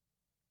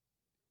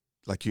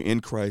 Like you're in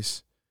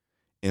Christ,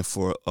 and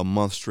for a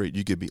month straight,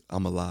 you could be,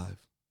 I'm alive.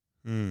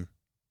 Then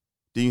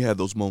you have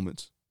those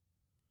moments.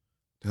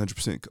 The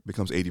 100%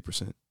 becomes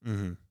 80%.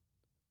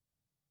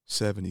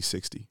 70,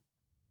 60.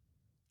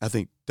 I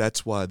think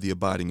that's why the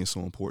abiding is so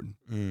important.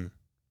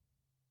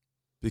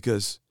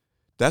 Because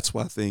that's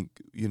why I think,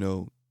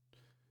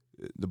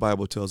 the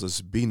Bible tells us,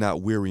 be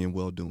not weary in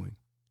well-doing.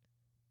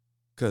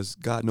 Because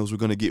God knows we're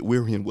going to get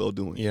weary in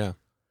well-doing. Yeah.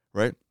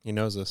 Right? He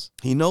knows us.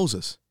 He knows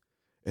us.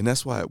 And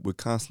that's why we're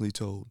constantly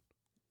told,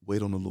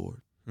 wait on the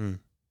Lord.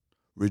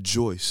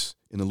 Rejoice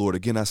in the Lord.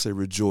 Again, I say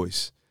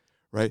rejoice,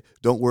 right?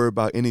 Don't worry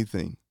about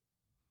anything,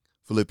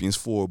 Philippians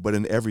 4, but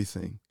in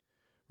everything,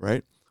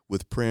 right?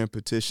 With prayer and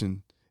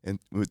petition, and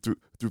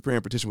through prayer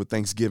and petition with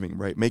thanksgiving,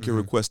 right? Make your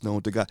request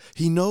known to God.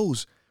 He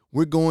knows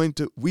we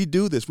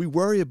do this. We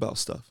worry about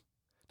stuff.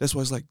 That's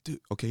why it's like, dude,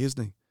 okay, here's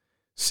the thing.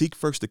 Seek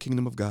first the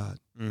kingdom of God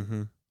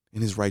and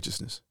His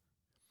righteousness.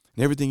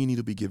 and everything you need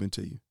will be given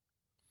to you.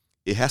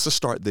 It has to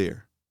start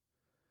there,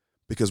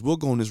 because we'll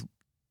go on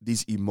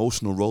these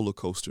emotional roller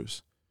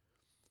coasters,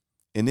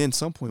 and then at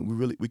some point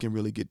we can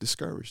really get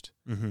discouraged.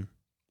 Mm-hmm.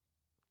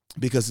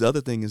 Because the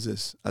other thing is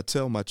this: I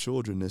tell my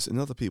children this, and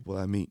other people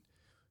I meet,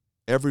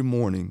 every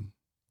morning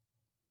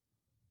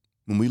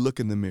when we look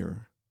in the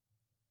mirror,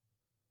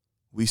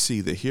 we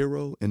see the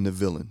hero and the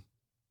villain.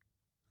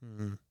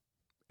 Mm-hmm.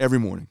 Every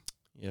morning.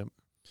 Yep.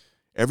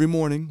 Every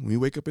morning, when we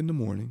wake up in the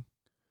morning,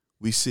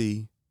 we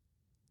see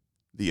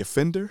the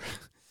offender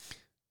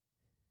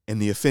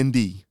and the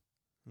offendee.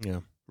 Yeah.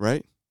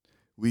 Right?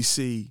 We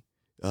see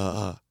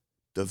the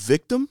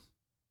victim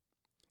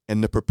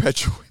and the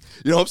perpetuator.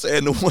 You know what I'm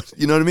saying? The one,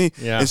 you know what I mean?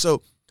 Yeah. And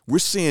so we're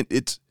seeing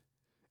it.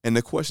 And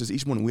the question is,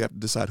 each morning we have to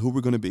decide who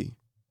we're going to be.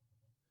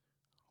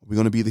 Are we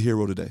going to be the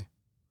hero today?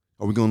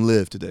 Are we going to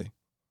live today?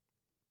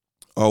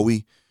 Are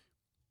we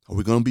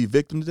going to be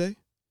victim today?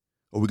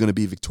 Or are we going to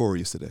be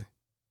victorious today?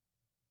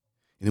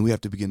 And then we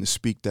have to begin to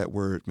speak that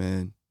word,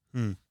 man,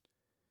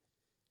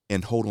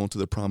 and hold on to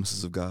the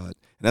promises of God.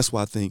 And that's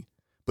why I think,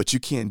 but you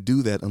can't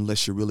do that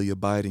unless you're really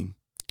abiding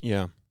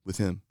with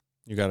him.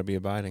 You got to be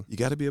abiding. You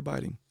got to be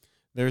abiding.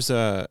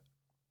 Have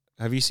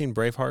you seen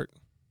Braveheart?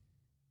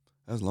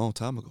 That was a long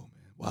time ago,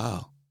 man.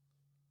 Wow.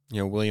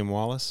 You know, William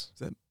Wallace?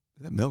 Is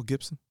that Mel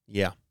Gibson?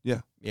 Yeah.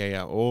 Yeah.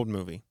 Yeah. Old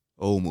movie.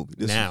 Old movie.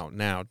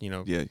 Now, you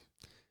know. Yeah.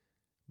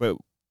 But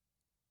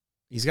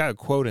he's got a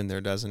quote in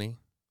there, doesn't he?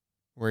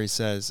 Where he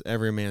says,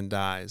 every man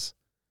dies,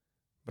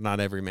 but not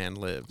every man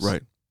lives.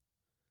 Right.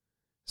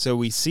 So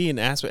we see an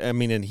aspect, I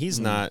mean, and he's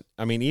not,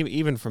 I mean,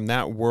 even from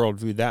that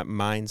worldview, that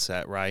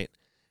mindset, right?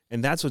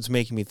 And that's what's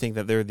making me think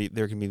that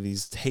there can be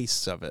these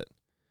tastes of it.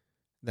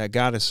 That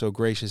God is so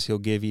gracious, he'll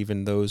give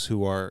even those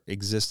who are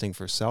existing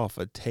for self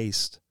a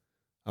taste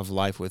of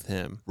life with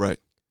him. Right.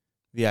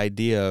 The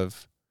idea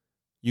of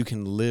you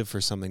can live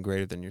for something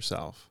greater than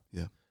yourself.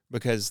 Yeah.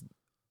 Because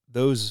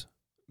those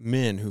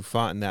men who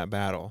fought in that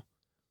battle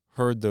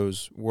heard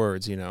those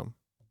words, you know.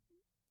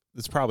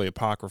 It's probably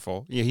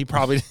apocryphal. Yeah, he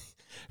probably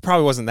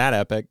wasn't that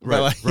epic. Right,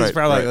 But he's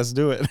probably like, let's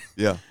do it.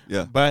 Yeah,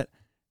 yeah. But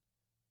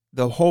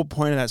the whole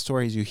point of that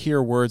story is you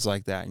hear words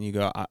like that and you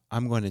go,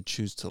 I'm going to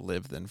choose to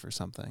live then for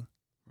something.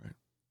 Right.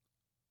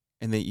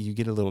 And that you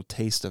get a little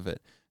taste of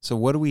it. So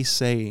what do we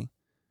say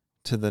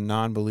to the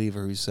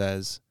non-believer who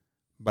says,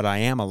 but I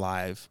am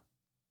alive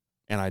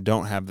and I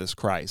don't have this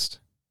Christ?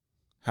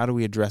 How do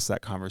we address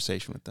that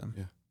conversation with them?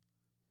 Yeah.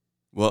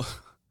 Well,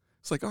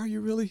 it's like, are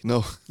you really?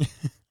 No.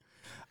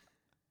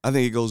 I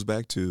think it goes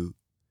back to,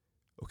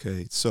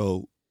 okay,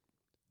 so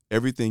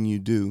everything you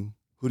do,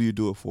 who do you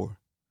do it for?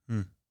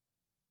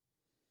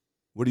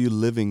 What are you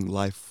living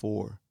life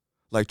for?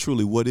 Like,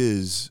 truly, what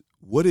is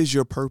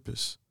your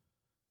purpose?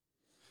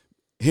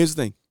 Here's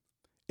the thing.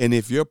 And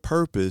if your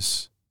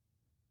purpose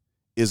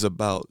is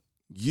about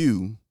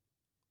you,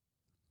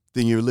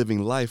 then you're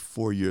living life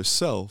for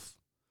yourself.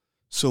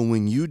 So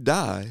when you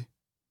die,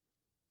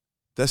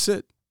 that's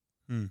it.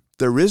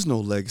 There is no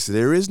legacy.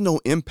 There is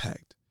no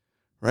impact,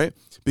 right?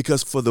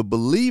 Because for the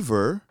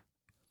believer,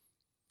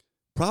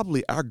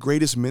 probably our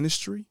greatest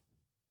ministry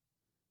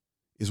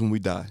is when we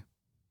die.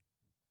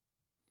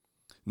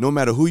 No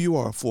matter who you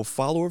are, for a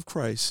follower of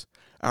Christ,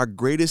 our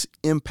greatest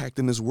impact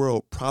in this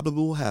world probably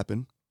will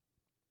happen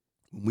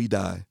when we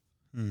die.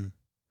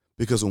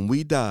 Because when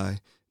we die,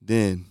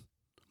 then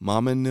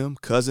mama and them,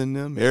 cousin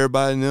them,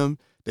 everybody and them,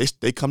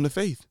 they come to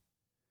faith.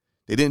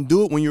 They didn't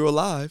do it when you're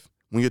alive,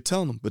 when you're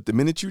telling them. But the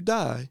minute you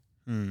die,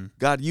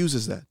 God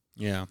uses that.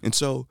 Yeah. And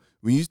so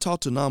when you talk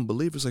to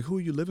non-believers, like, who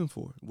are you living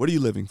for? What are you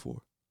living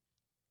for?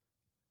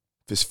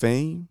 If it's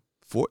fame,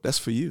 that's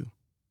for you.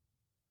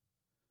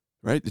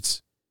 Right?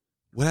 It's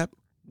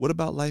what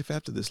about life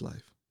after this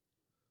life?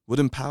 What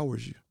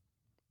empowers you?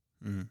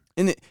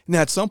 And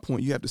at some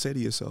point, you have to say to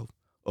yourself,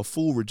 a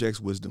fool rejects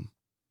wisdom.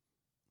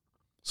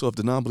 So if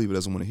the non-believer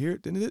doesn't want to hear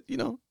it, then it,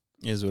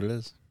 Is what it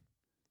is.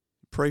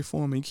 Pray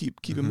for him and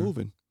keep it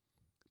moving.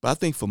 But I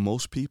think for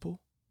most people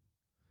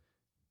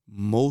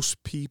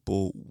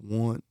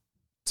want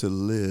to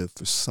live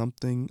for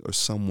something or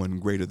someone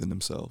greater than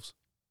themselves.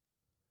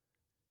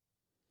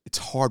 It's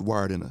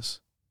hardwired in us.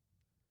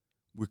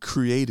 We're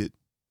created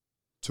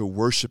to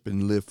worship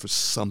and live for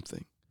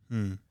something.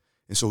 And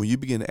so when you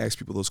begin to ask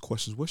people those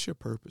questions, what's your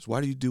purpose?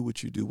 Why do you do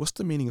what you do? What's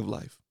the meaning of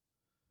life?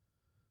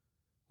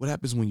 What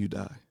happens when you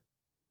die?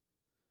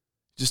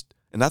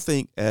 And I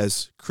think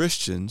as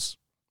Christians,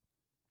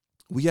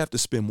 we have to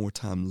spend more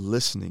time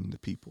listening to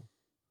people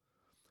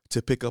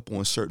to pick up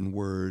on certain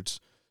words,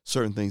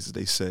 certain things that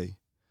they say.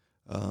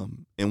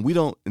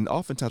 And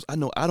oftentimes I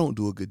know I don't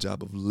do a good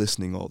job of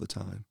listening all the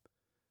time.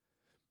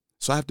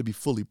 So I have to be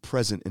fully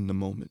present in the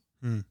moment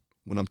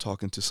when I'm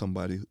talking to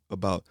somebody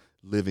about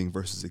living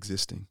versus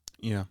existing.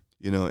 Yeah.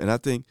 And I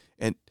think,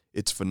 and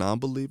it's for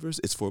non-believers,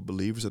 it's for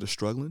believers that are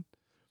struggling.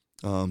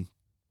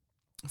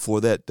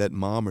 For that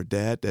mom or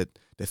dad that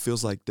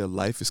feels like their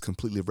life is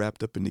completely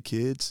wrapped up in the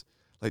kids.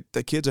 Like,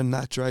 the kids are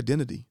not your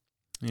identity.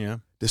 Yeah.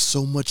 There's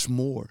so much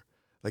more.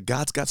 Like,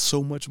 God's got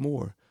so much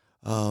more.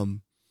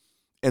 And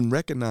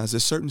recognize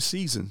there's certain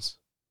seasons.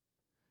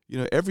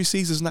 every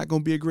season's not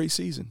going to be a great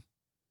season.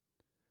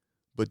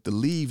 But the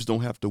leaves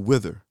don't have to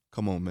wither.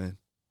 Come on, man.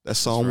 That's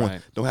Psalm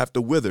 1. Don't have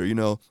to wither.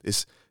 You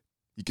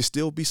can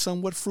still be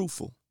somewhat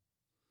fruitful.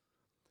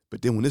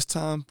 But then when it's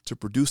time to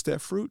produce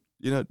that fruit,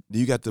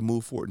 you got to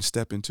move forward and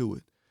step into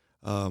it.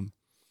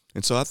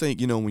 And so I think,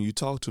 when you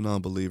talk to an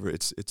unbeliever,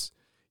 it's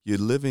you're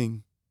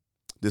living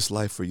this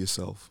life for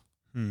yourself.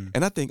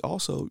 And I think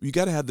also you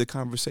got to have the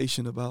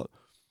conversation about,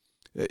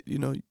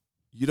 you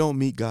don't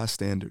meet God's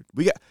standard.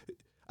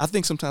 I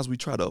think sometimes we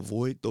try to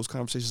avoid those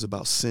conversations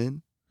about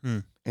sin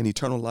and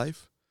eternal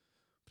life.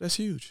 But that's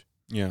huge.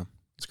 Yeah,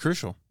 it's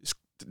crucial.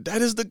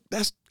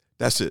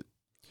 That's it.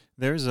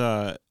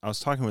 I was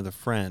talking with a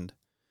friend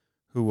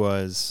who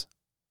was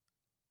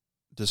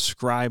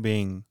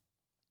describing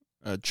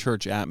a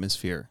church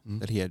atmosphere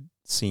that he had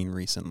seen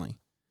recently.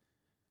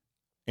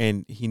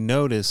 And he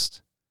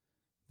noticed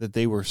that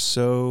they were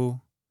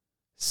so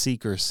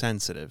seeker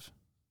sensitive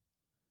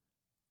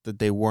that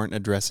they weren't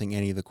addressing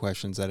any of the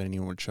questions that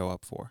anyone would show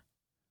up for.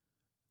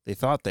 They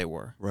thought they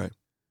were. Right.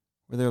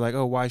 Where they're like,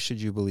 oh, why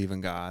should you believe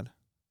in God?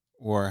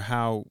 Or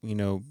how,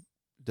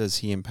 does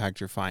he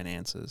impact your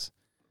finances?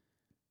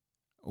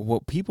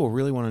 What people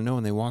really want to know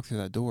when they walk through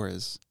that door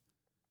is,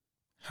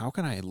 how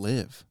can I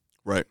live?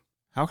 Right.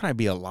 How can I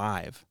be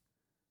alive?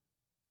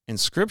 And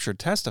Scripture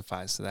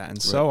testifies to that.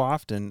 And so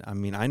often,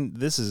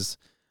 this is,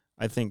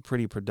 I think,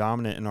 pretty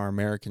predominant in our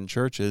American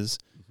churches.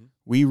 Mm-hmm.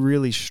 We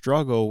really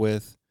struggle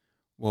with,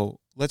 well,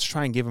 let's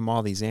try and give them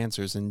all these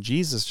answers. And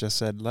Jesus just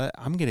said,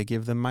 I'm going to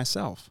give them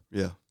myself.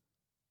 Yeah.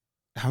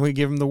 I'm going to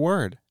give them the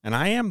Word. And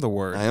I am the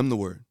Word. I am the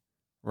Word.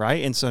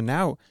 Right? And so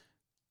now,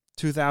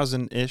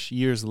 2,000-ish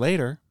years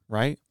later,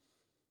 right,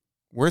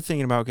 we're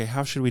thinking about, okay,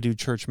 how should we do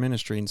church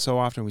ministry? And so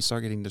often we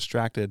start getting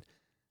distracted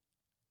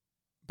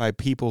by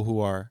people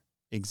who are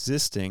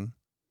existing,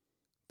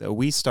 that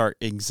we start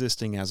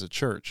existing as a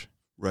church.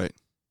 Right.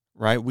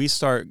 Right? We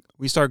start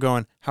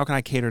going, how can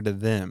I cater to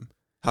them?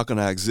 How can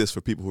I exist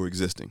for people who are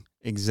existing?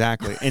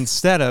 Exactly.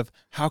 Instead of,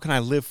 how can I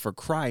live for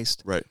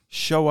Christ? Right.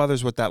 Show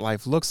others what that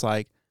life looks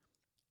like.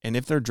 And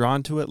if they're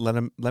drawn to it,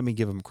 let me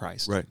give them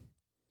Christ. Right.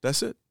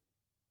 That's it.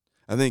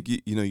 I think,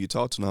 you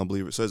talk to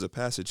non-believers. So there's a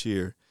passage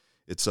here.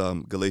 It's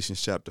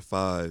Galatians chapter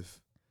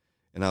 5.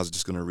 And I was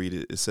just going to read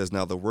it. It says,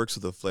 now the works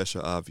of the flesh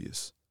are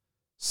obvious.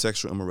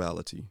 Sexual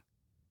immorality.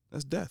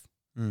 That's death.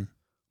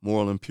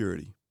 Moral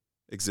impurity.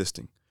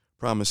 Existing.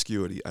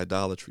 Promiscuity.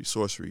 Idolatry.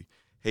 Sorcery.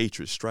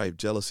 Hatred. Strife.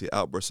 Jealousy.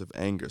 Outbursts of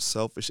anger.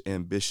 Selfish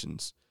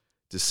ambitions.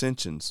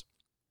 Dissensions.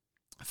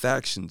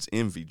 Factions.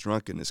 Envy.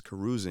 Drunkenness.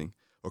 Carousing.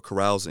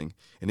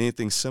 And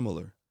anything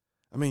similar.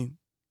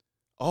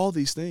 All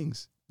these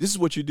things. This is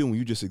what you do when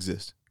you just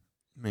exist.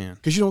 Man.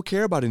 Because you don't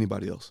care about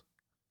anybody else.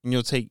 And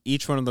you'll take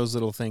each one of those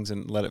little things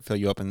and let it fill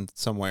you up in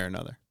some way or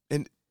another.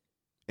 And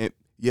it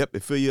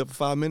fill you up for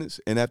 5 minutes,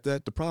 and after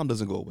that, the problem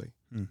doesn't go away.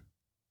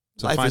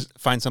 So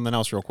find something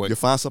else real quick. You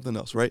find something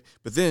else, right?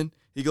 But then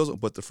he goes,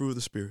 but the fruit of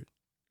the Spirit,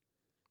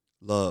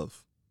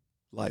 love,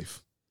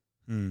 life,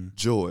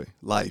 joy,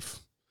 life,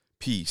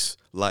 peace,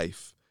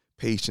 life,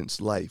 patience,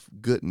 life,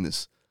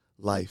 goodness,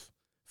 life,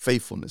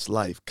 faithfulness,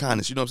 life,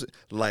 kindness, you know what I'm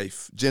saying?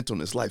 Life,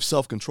 gentleness, life,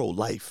 self-control,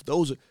 life.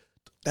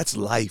 That's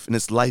life, and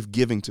it's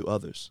life-giving to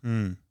others.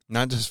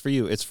 Not just for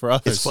you, it's for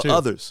others, it's for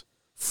others.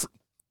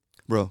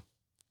 Bro,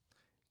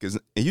 and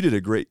you did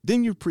a great,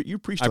 didn't you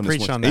preached on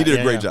this one? On that. You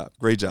did a great job.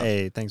 Great job.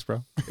 Hey, thanks,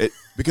 bro.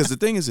 Because the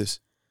thing is this,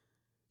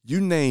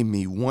 you name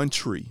me one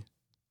tree,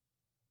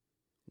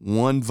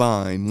 one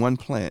vine, one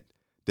plant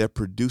that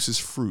produces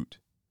fruit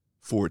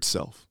for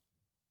itself.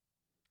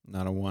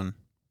 Not a one.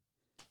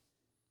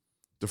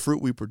 The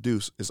fruit we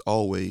produce is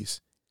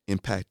always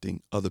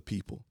impacting other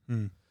people.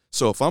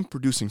 So if I'm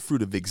producing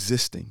fruit of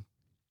existing,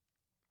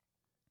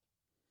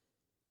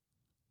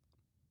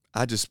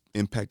 I just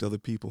impact other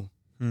people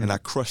and I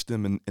crush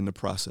them in the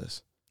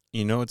process.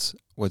 You know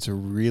what's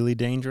really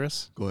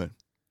dangerous? Go ahead.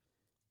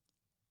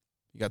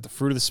 You got the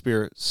fruit of the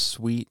Spirit,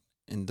 sweet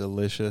and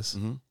delicious.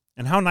 Mm-hmm.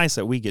 And how nice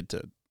that we get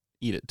to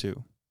eat it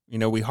too.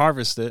 We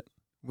harvest it.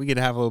 We get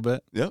to have a little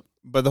bit. Yep.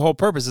 But the whole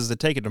purpose is to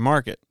take it to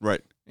market.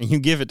 Right. And you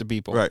give it to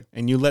people. Right.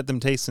 And you let them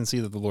taste and see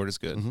that the Lord is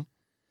good. Mm-hmm.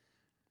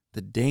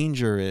 The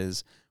danger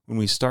is when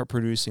we start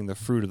producing the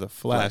fruit of the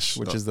flesh,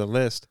 which is the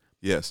list.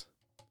 Yes.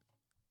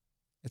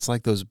 It's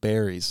like those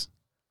berries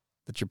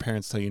that your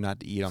parents tell you not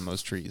to eat on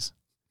those trees.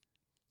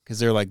 Because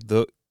they're like,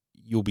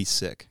 you'll be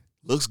sick.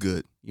 Looks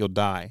good. You'll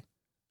die.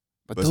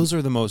 But those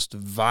are the most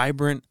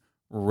vibrant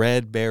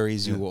red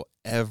berries you will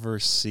ever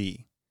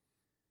see.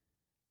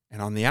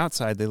 And on the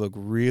outside, they look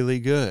really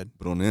good.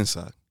 But on the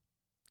inside,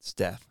 it's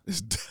death.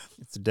 It's death.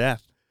 It's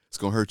death. It's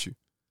going to hurt you.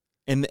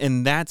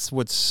 And that's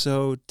what's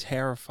so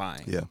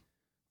terrifying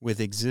with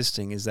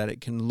existing, is that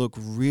it can look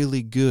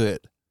really good.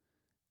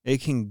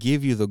 It can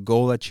give you the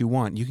goal that you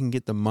want. You can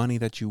get the money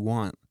that you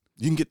want.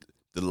 You can get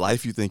the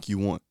life you think you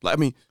want.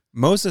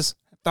 Moses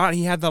thought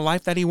he had the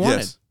life that he wanted.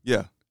 Yes.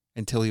 Yeah.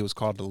 Until he was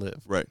called to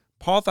live. Right.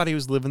 Paul thought he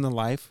was living the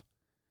life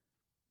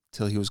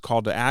till he was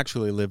called to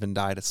actually live and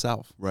die to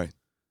self. Right.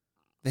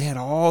 They had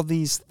all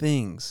these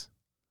things.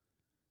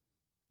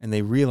 And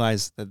they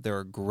realize that there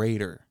are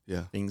greater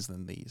Yeah. things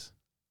than these.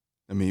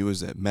 I mean, he was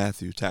that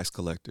Matthew, tax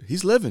collector.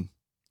 He's living.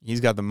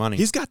 He's got the money.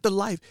 He's got the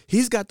life.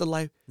 He's got the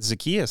life.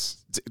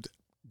 Zacchaeus,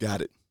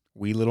 Got it.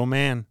 wee little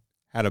man,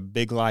 had a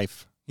big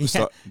life. But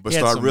start he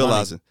had some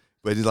realizing.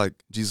 But he's like,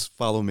 Jesus,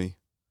 follow me.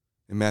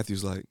 And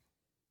Matthew's like,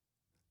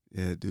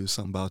 yeah, dude,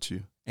 something about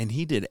you. And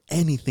he did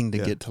anything to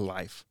Yeah. get to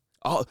life.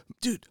 Oh,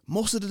 dude,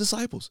 most of the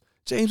disciples,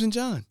 James and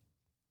John.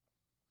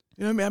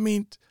 You know what I mean? I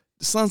mean,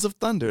 the sons of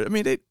thunder. I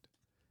mean,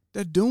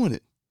 they're doing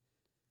it.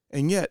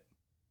 And yet,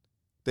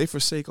 they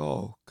forsake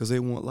all because they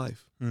want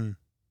life. Mm.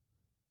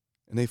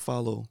 And they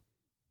follow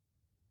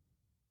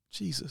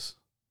Jesus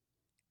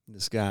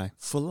This guy.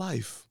 for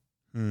life.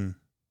 Mm.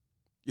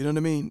 You know what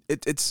I mean?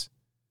 It's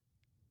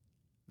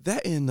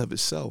that in and of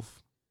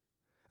itself.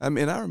 I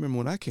mean, I remember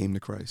when I came to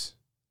Christ.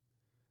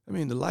 I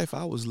mean, the life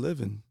I was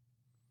living,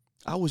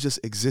 I was just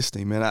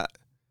existing, man.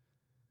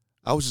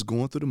 I was just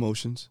going through the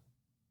motions.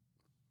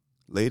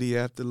 Lady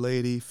after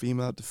lady,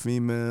 female after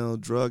female,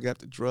 drug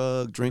after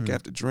drug, drink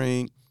after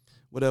drink,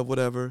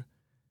 whatever.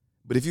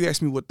 But if you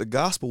ask me what the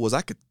gospel was,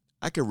 I could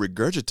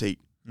regurgitate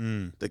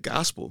the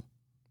gospel.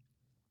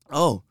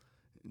 Oh,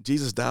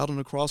 Jesus died on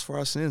the cross for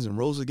our sins and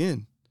rose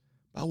again.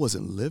 I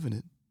wasn't living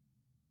it.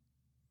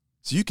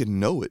 So you can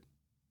know it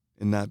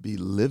and not be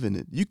living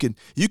it. You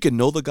can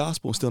know the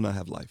gospel and still not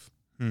have life.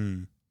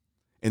 Mm.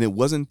 And it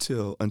wasn't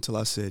until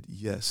I said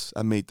yes,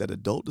 I made that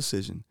adult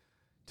decision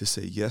to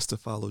say yes to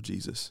follow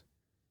Jesus.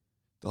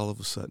 All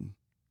of a sudden,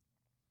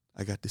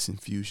 I got this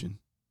infusion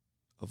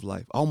of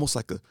life, almost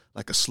like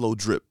a slow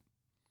drip.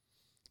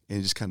 And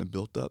it just kind of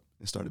built up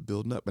and started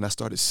building up. And I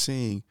started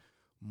seeing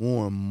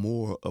more and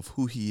more of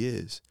who he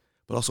is,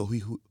 but also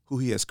who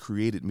he has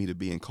created me to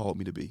be and called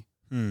me to be.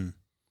 Mm.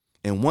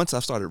 And once I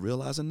started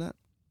realizing that,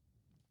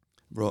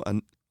 bro,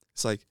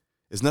 it's like,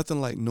 it's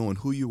nothing like knowing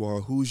who you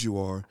are, whose you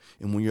are,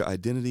 and when your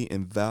identity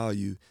and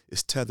value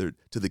is tethered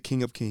to the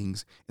King of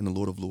Kings and the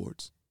Lord of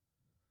Lords.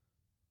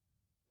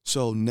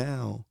 So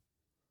now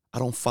I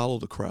don't follow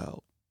the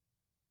crowd.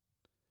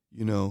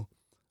 You know,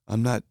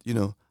 I'm not,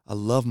 I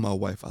love my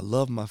wife. I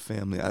love my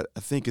family. I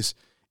think it's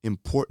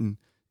important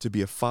to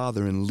be a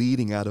father and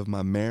leading out of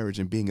my marriage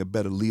and being a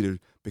better leader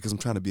because I'm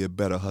trying to be a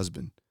better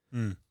husband.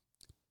 Mm.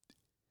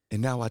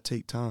 And now I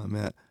take time,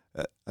 man.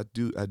 I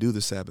do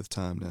the Sabbath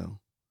time now.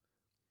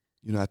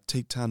 You know, I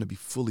take time to be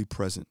fully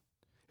present.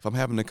 If I'm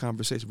having a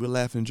conversation, we're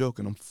laughing and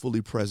joking, I'm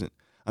fully present.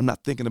 I'm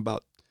not thinking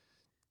about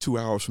 2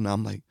 hours from now.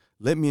 I'm like,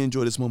 let me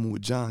enjoy this moment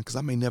with John because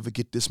I may never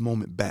get this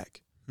moment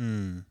back.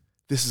 Mm.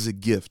 This is a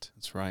gift.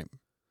 That's right.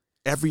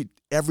 Every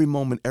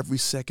moment, every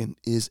second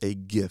is a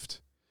gift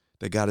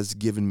that God has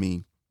given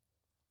me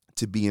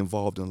to be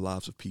involved in the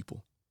lives of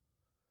people.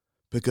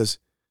 Because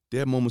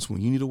there are moments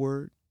when you need a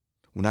word,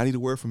 when I need a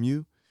word from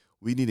you,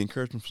 we need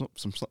encouragement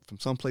from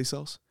someplace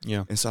else.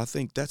 Yeah. And so I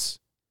think that's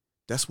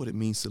what it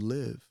means to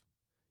live,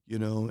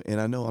 and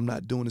I know I'm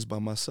not doing this by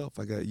myself.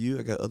 I got you,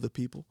 I got other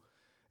people.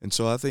 And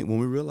so I think when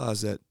we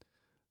realize that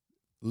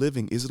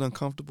living, is it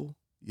uncomfortable?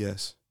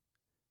 Yes.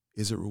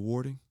 Is it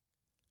rewarding?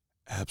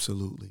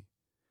 Absolutely.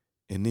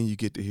 And then you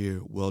get to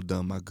hear, well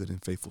done, my good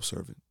and faithful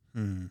servant.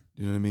 Mm.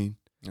 You know what I mean?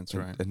 That's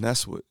right. And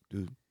that's what,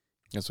 dude,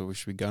 That's what we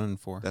should be gunning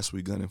for. that's what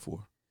we're gunning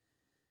for.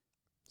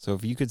 So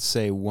if you could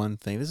say one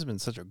thing, this has been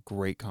such a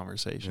great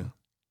conversation.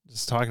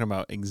 Just talking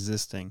about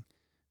existing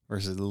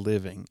versus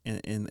living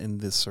in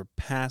the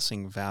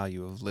surpassing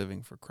value of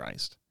living for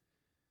Christ.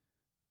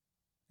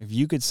 If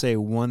you could say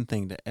one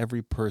thing to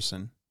every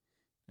person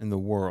in the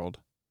world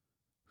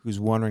who's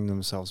wondering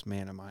themselves,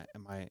 man,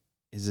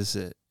 is this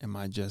it? Am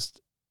I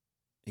just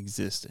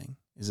existing?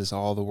 Is this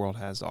all the world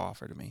has to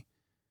offer to me?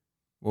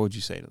 What would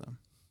you say to them?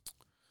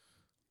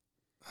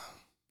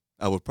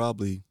 I would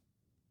probably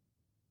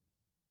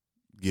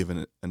give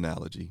an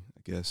analogy,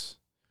 I guess,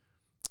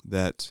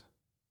 that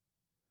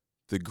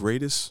the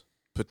greatest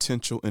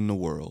potential in the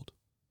world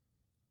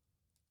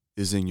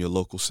is in your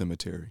local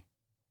cemetery.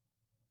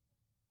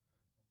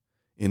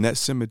 In that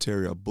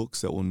cemetery are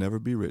books that will never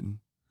be written,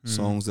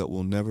 songs that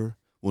we'll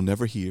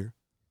never hear,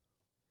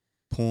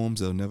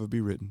 poems that'll never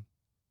be written,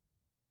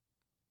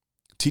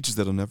 teachers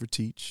that'll never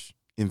teach,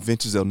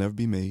 inventions that'll never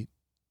be made,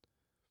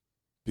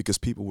 because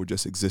people were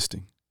just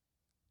existing.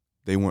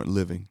 They weren't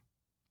living.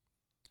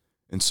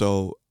 And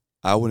so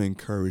I would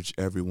encourage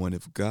everyone,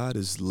 if God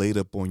is laid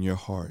up on your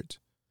heart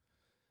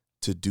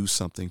to do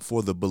something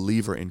for the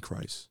believer in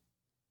Christ,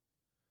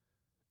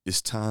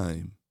 it's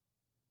time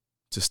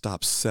to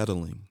stop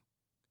settling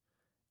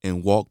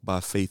and walk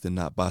by faith and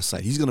not by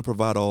sight. He's going to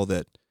provide all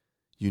that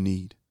you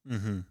need.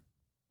 Mm-hmm.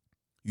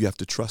 You have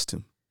to trust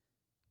him.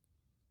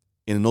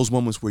 And in those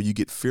moments where you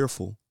get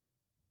fearful,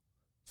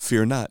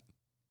 fear not.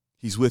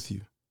 He's with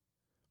you.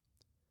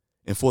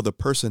 And for the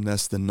person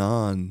that's the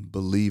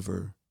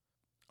non-believer,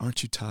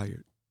 aren't you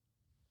tired?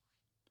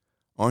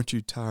 Aren't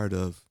you tired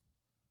of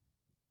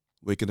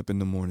waking up in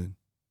the morning,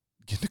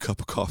 getting a cup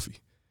of coffee,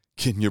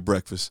 getting your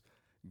breakfast,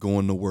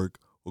 going to work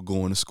or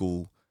going to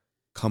school,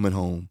 coming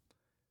home,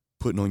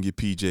 putting on your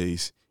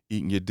PJs,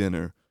 eating your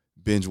dinner,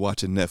 binge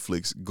watching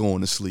Netflix,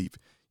 going to sleep.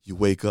 You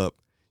wake up,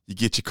 You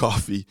get your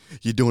coffee.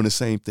 You're doing the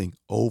same thing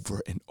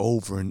over and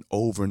over and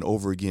over and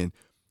over again.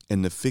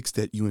 And the fix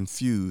that you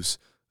infuse,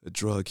 a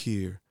drug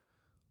here,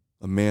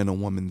 a man or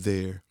woman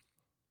there,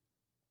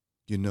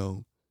 you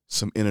know,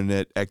 some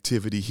internet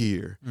activity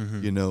here,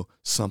 you know,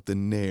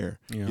 something there.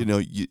 Yeah. You know,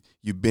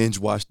 you binge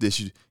watch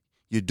this.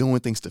 You're doing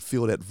things to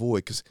fill that void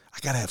because I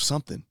got to have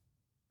something.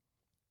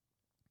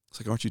 It's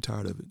like, aren't you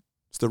tired of it?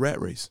 It's the rat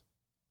race.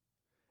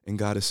 And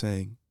God is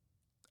saying,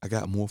 I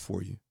got more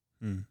for you.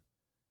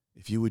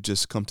 If you would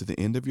just come to the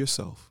end of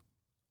yourself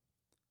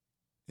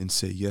and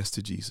say yes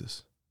to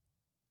Jesus,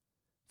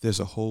 there's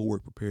a whole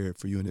work prepared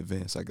for you in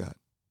advance I got.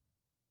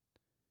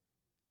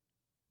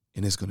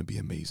 And it's going to be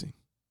amazing.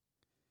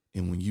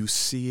 And when you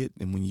see it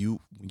and when you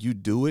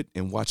do it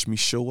and watch me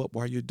show up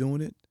while you're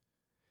doing it,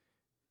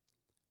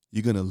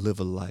 you're going to live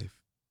a life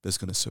that's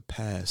going to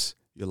surpass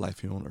your life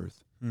here on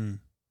earth.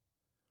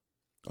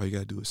 All you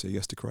got to do is say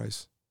yes to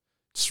Christ.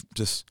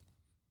 Just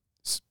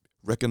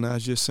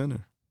recognize you're a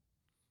sinner.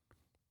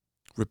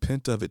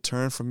 Repent of it.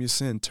 Turn from your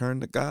sin.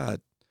 Turn to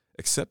God.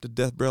 Accept the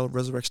death, burial, and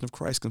resurrection of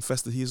Christ.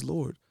 Confess that he is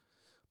Lord.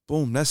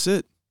 Boom, that's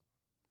it.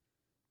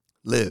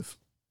 Live.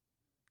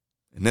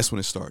 And that's when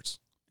it starts.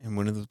 And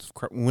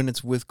when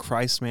it's with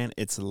Christ, man,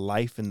 it's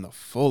life in the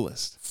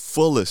fullest.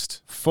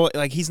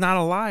 Like, he's not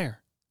a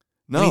liar.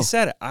 No. He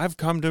said it. I've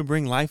come to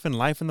bring life and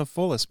life in the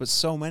fullest. But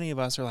so many of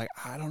us are like,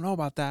 I don't know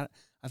about that.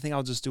 I think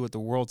I'll just do what the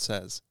world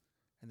says.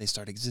 And they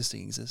start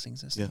existing.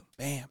 Yeah.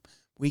 Bam.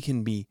 We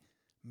can be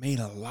made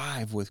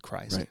alive with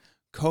Christ. Right.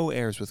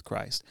 Co-heirs with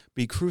Christ.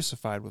 Be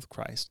crucified with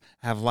Christ.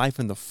 Have life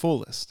in the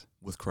fullest.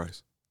 With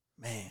Christ.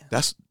 Man.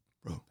 That's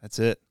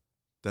it.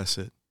 That's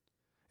it.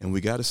 And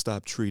we got to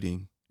stop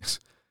treating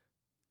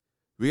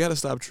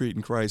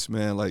Christ,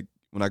 man, like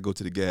when I go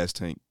to the gas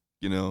tank,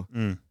 you know.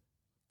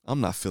 I'm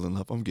not filling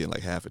up. I'm getting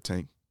like half a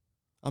tank.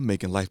 I'm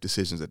making life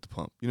decisions at the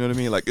pump. You know what I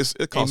mean? Like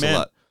it costs a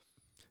lot.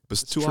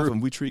 But it's too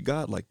often we treat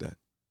God like that.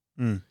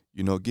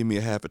 You know, give me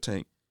a half a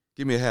tank.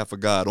 Give me a half of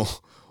God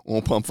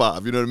on pump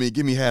 5. You know what I mean?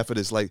 Give me half of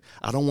this. Like,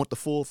 I don't want the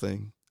full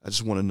thing. I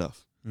just want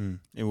enough.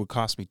 It would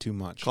cost me too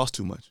much. Cost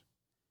too much.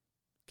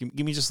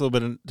 Give me just a little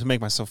bit to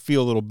make myself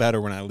feel a little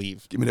better when I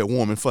leave. Give me that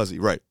warm and fuzzy.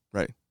 Right.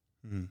 Mm.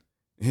 And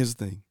here's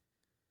the thing.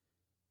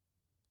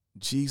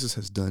 Jesus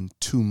has done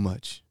too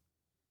much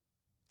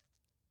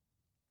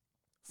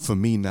for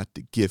me not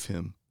to give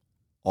him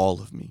all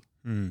of me.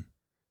 You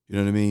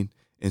know what I mean?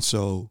 And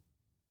so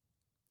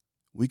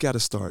we got to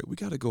start. We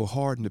got to go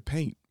hard in the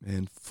paint,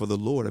 man, for the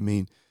Lord. I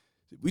mean,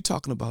 we're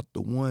talking about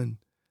the one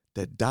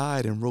that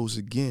died and rose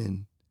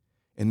again,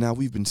 and now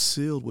we've been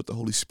sealed with the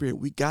Holy Spirit.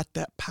 We got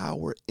that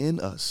power in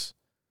us.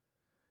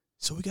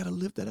 So we got to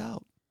live that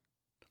out.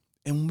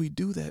 And when we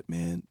do that,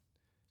 man,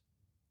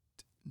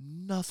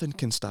 nothing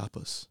can stop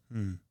us.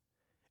 And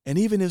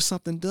even if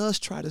something does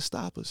try to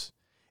stop us,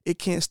 it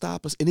can't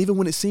stop us. And even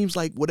when it seems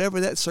like whatever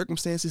that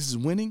circumstance is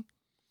winning,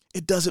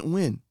 it doesn't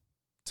win.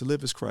 To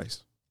live is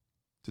Christ.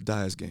 To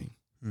die is gain.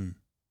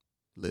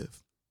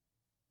 Live.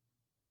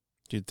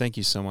 Dude, thank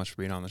you so much for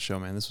being on the show,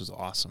 man. This was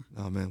awesome.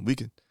 Oh, man, we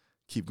can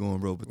keep going,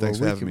 bro, but thanks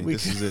for having me.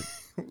 This is it.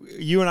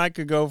 You and I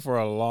could go for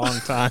a long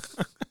time.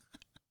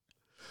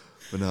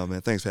 But no,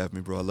 man, thanks for having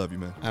me, bro. I love you,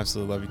 man.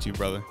 Absolutely love you too,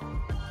 brother.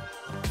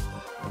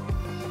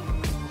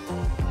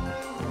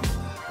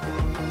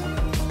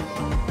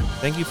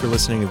 Thank you for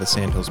listening to the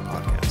Sandhills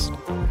Podcast.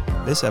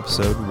 This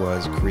episode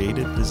was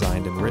created,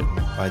 designed, and written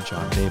by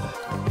John David.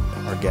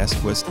 Our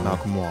guest was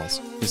Malcolm Walls.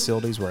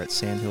 Facilities were at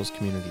Sandhills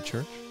Community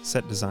Church.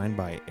 Set design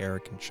by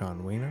Eric and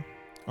Sean Weiner.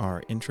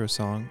 Our intro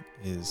song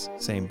is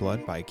Same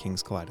Blood by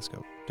King's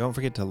Kaleidoscope. Don't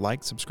forget to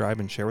like,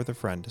 subscribe, and share with a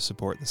friend to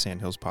support the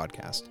Sandhills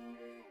Podcast.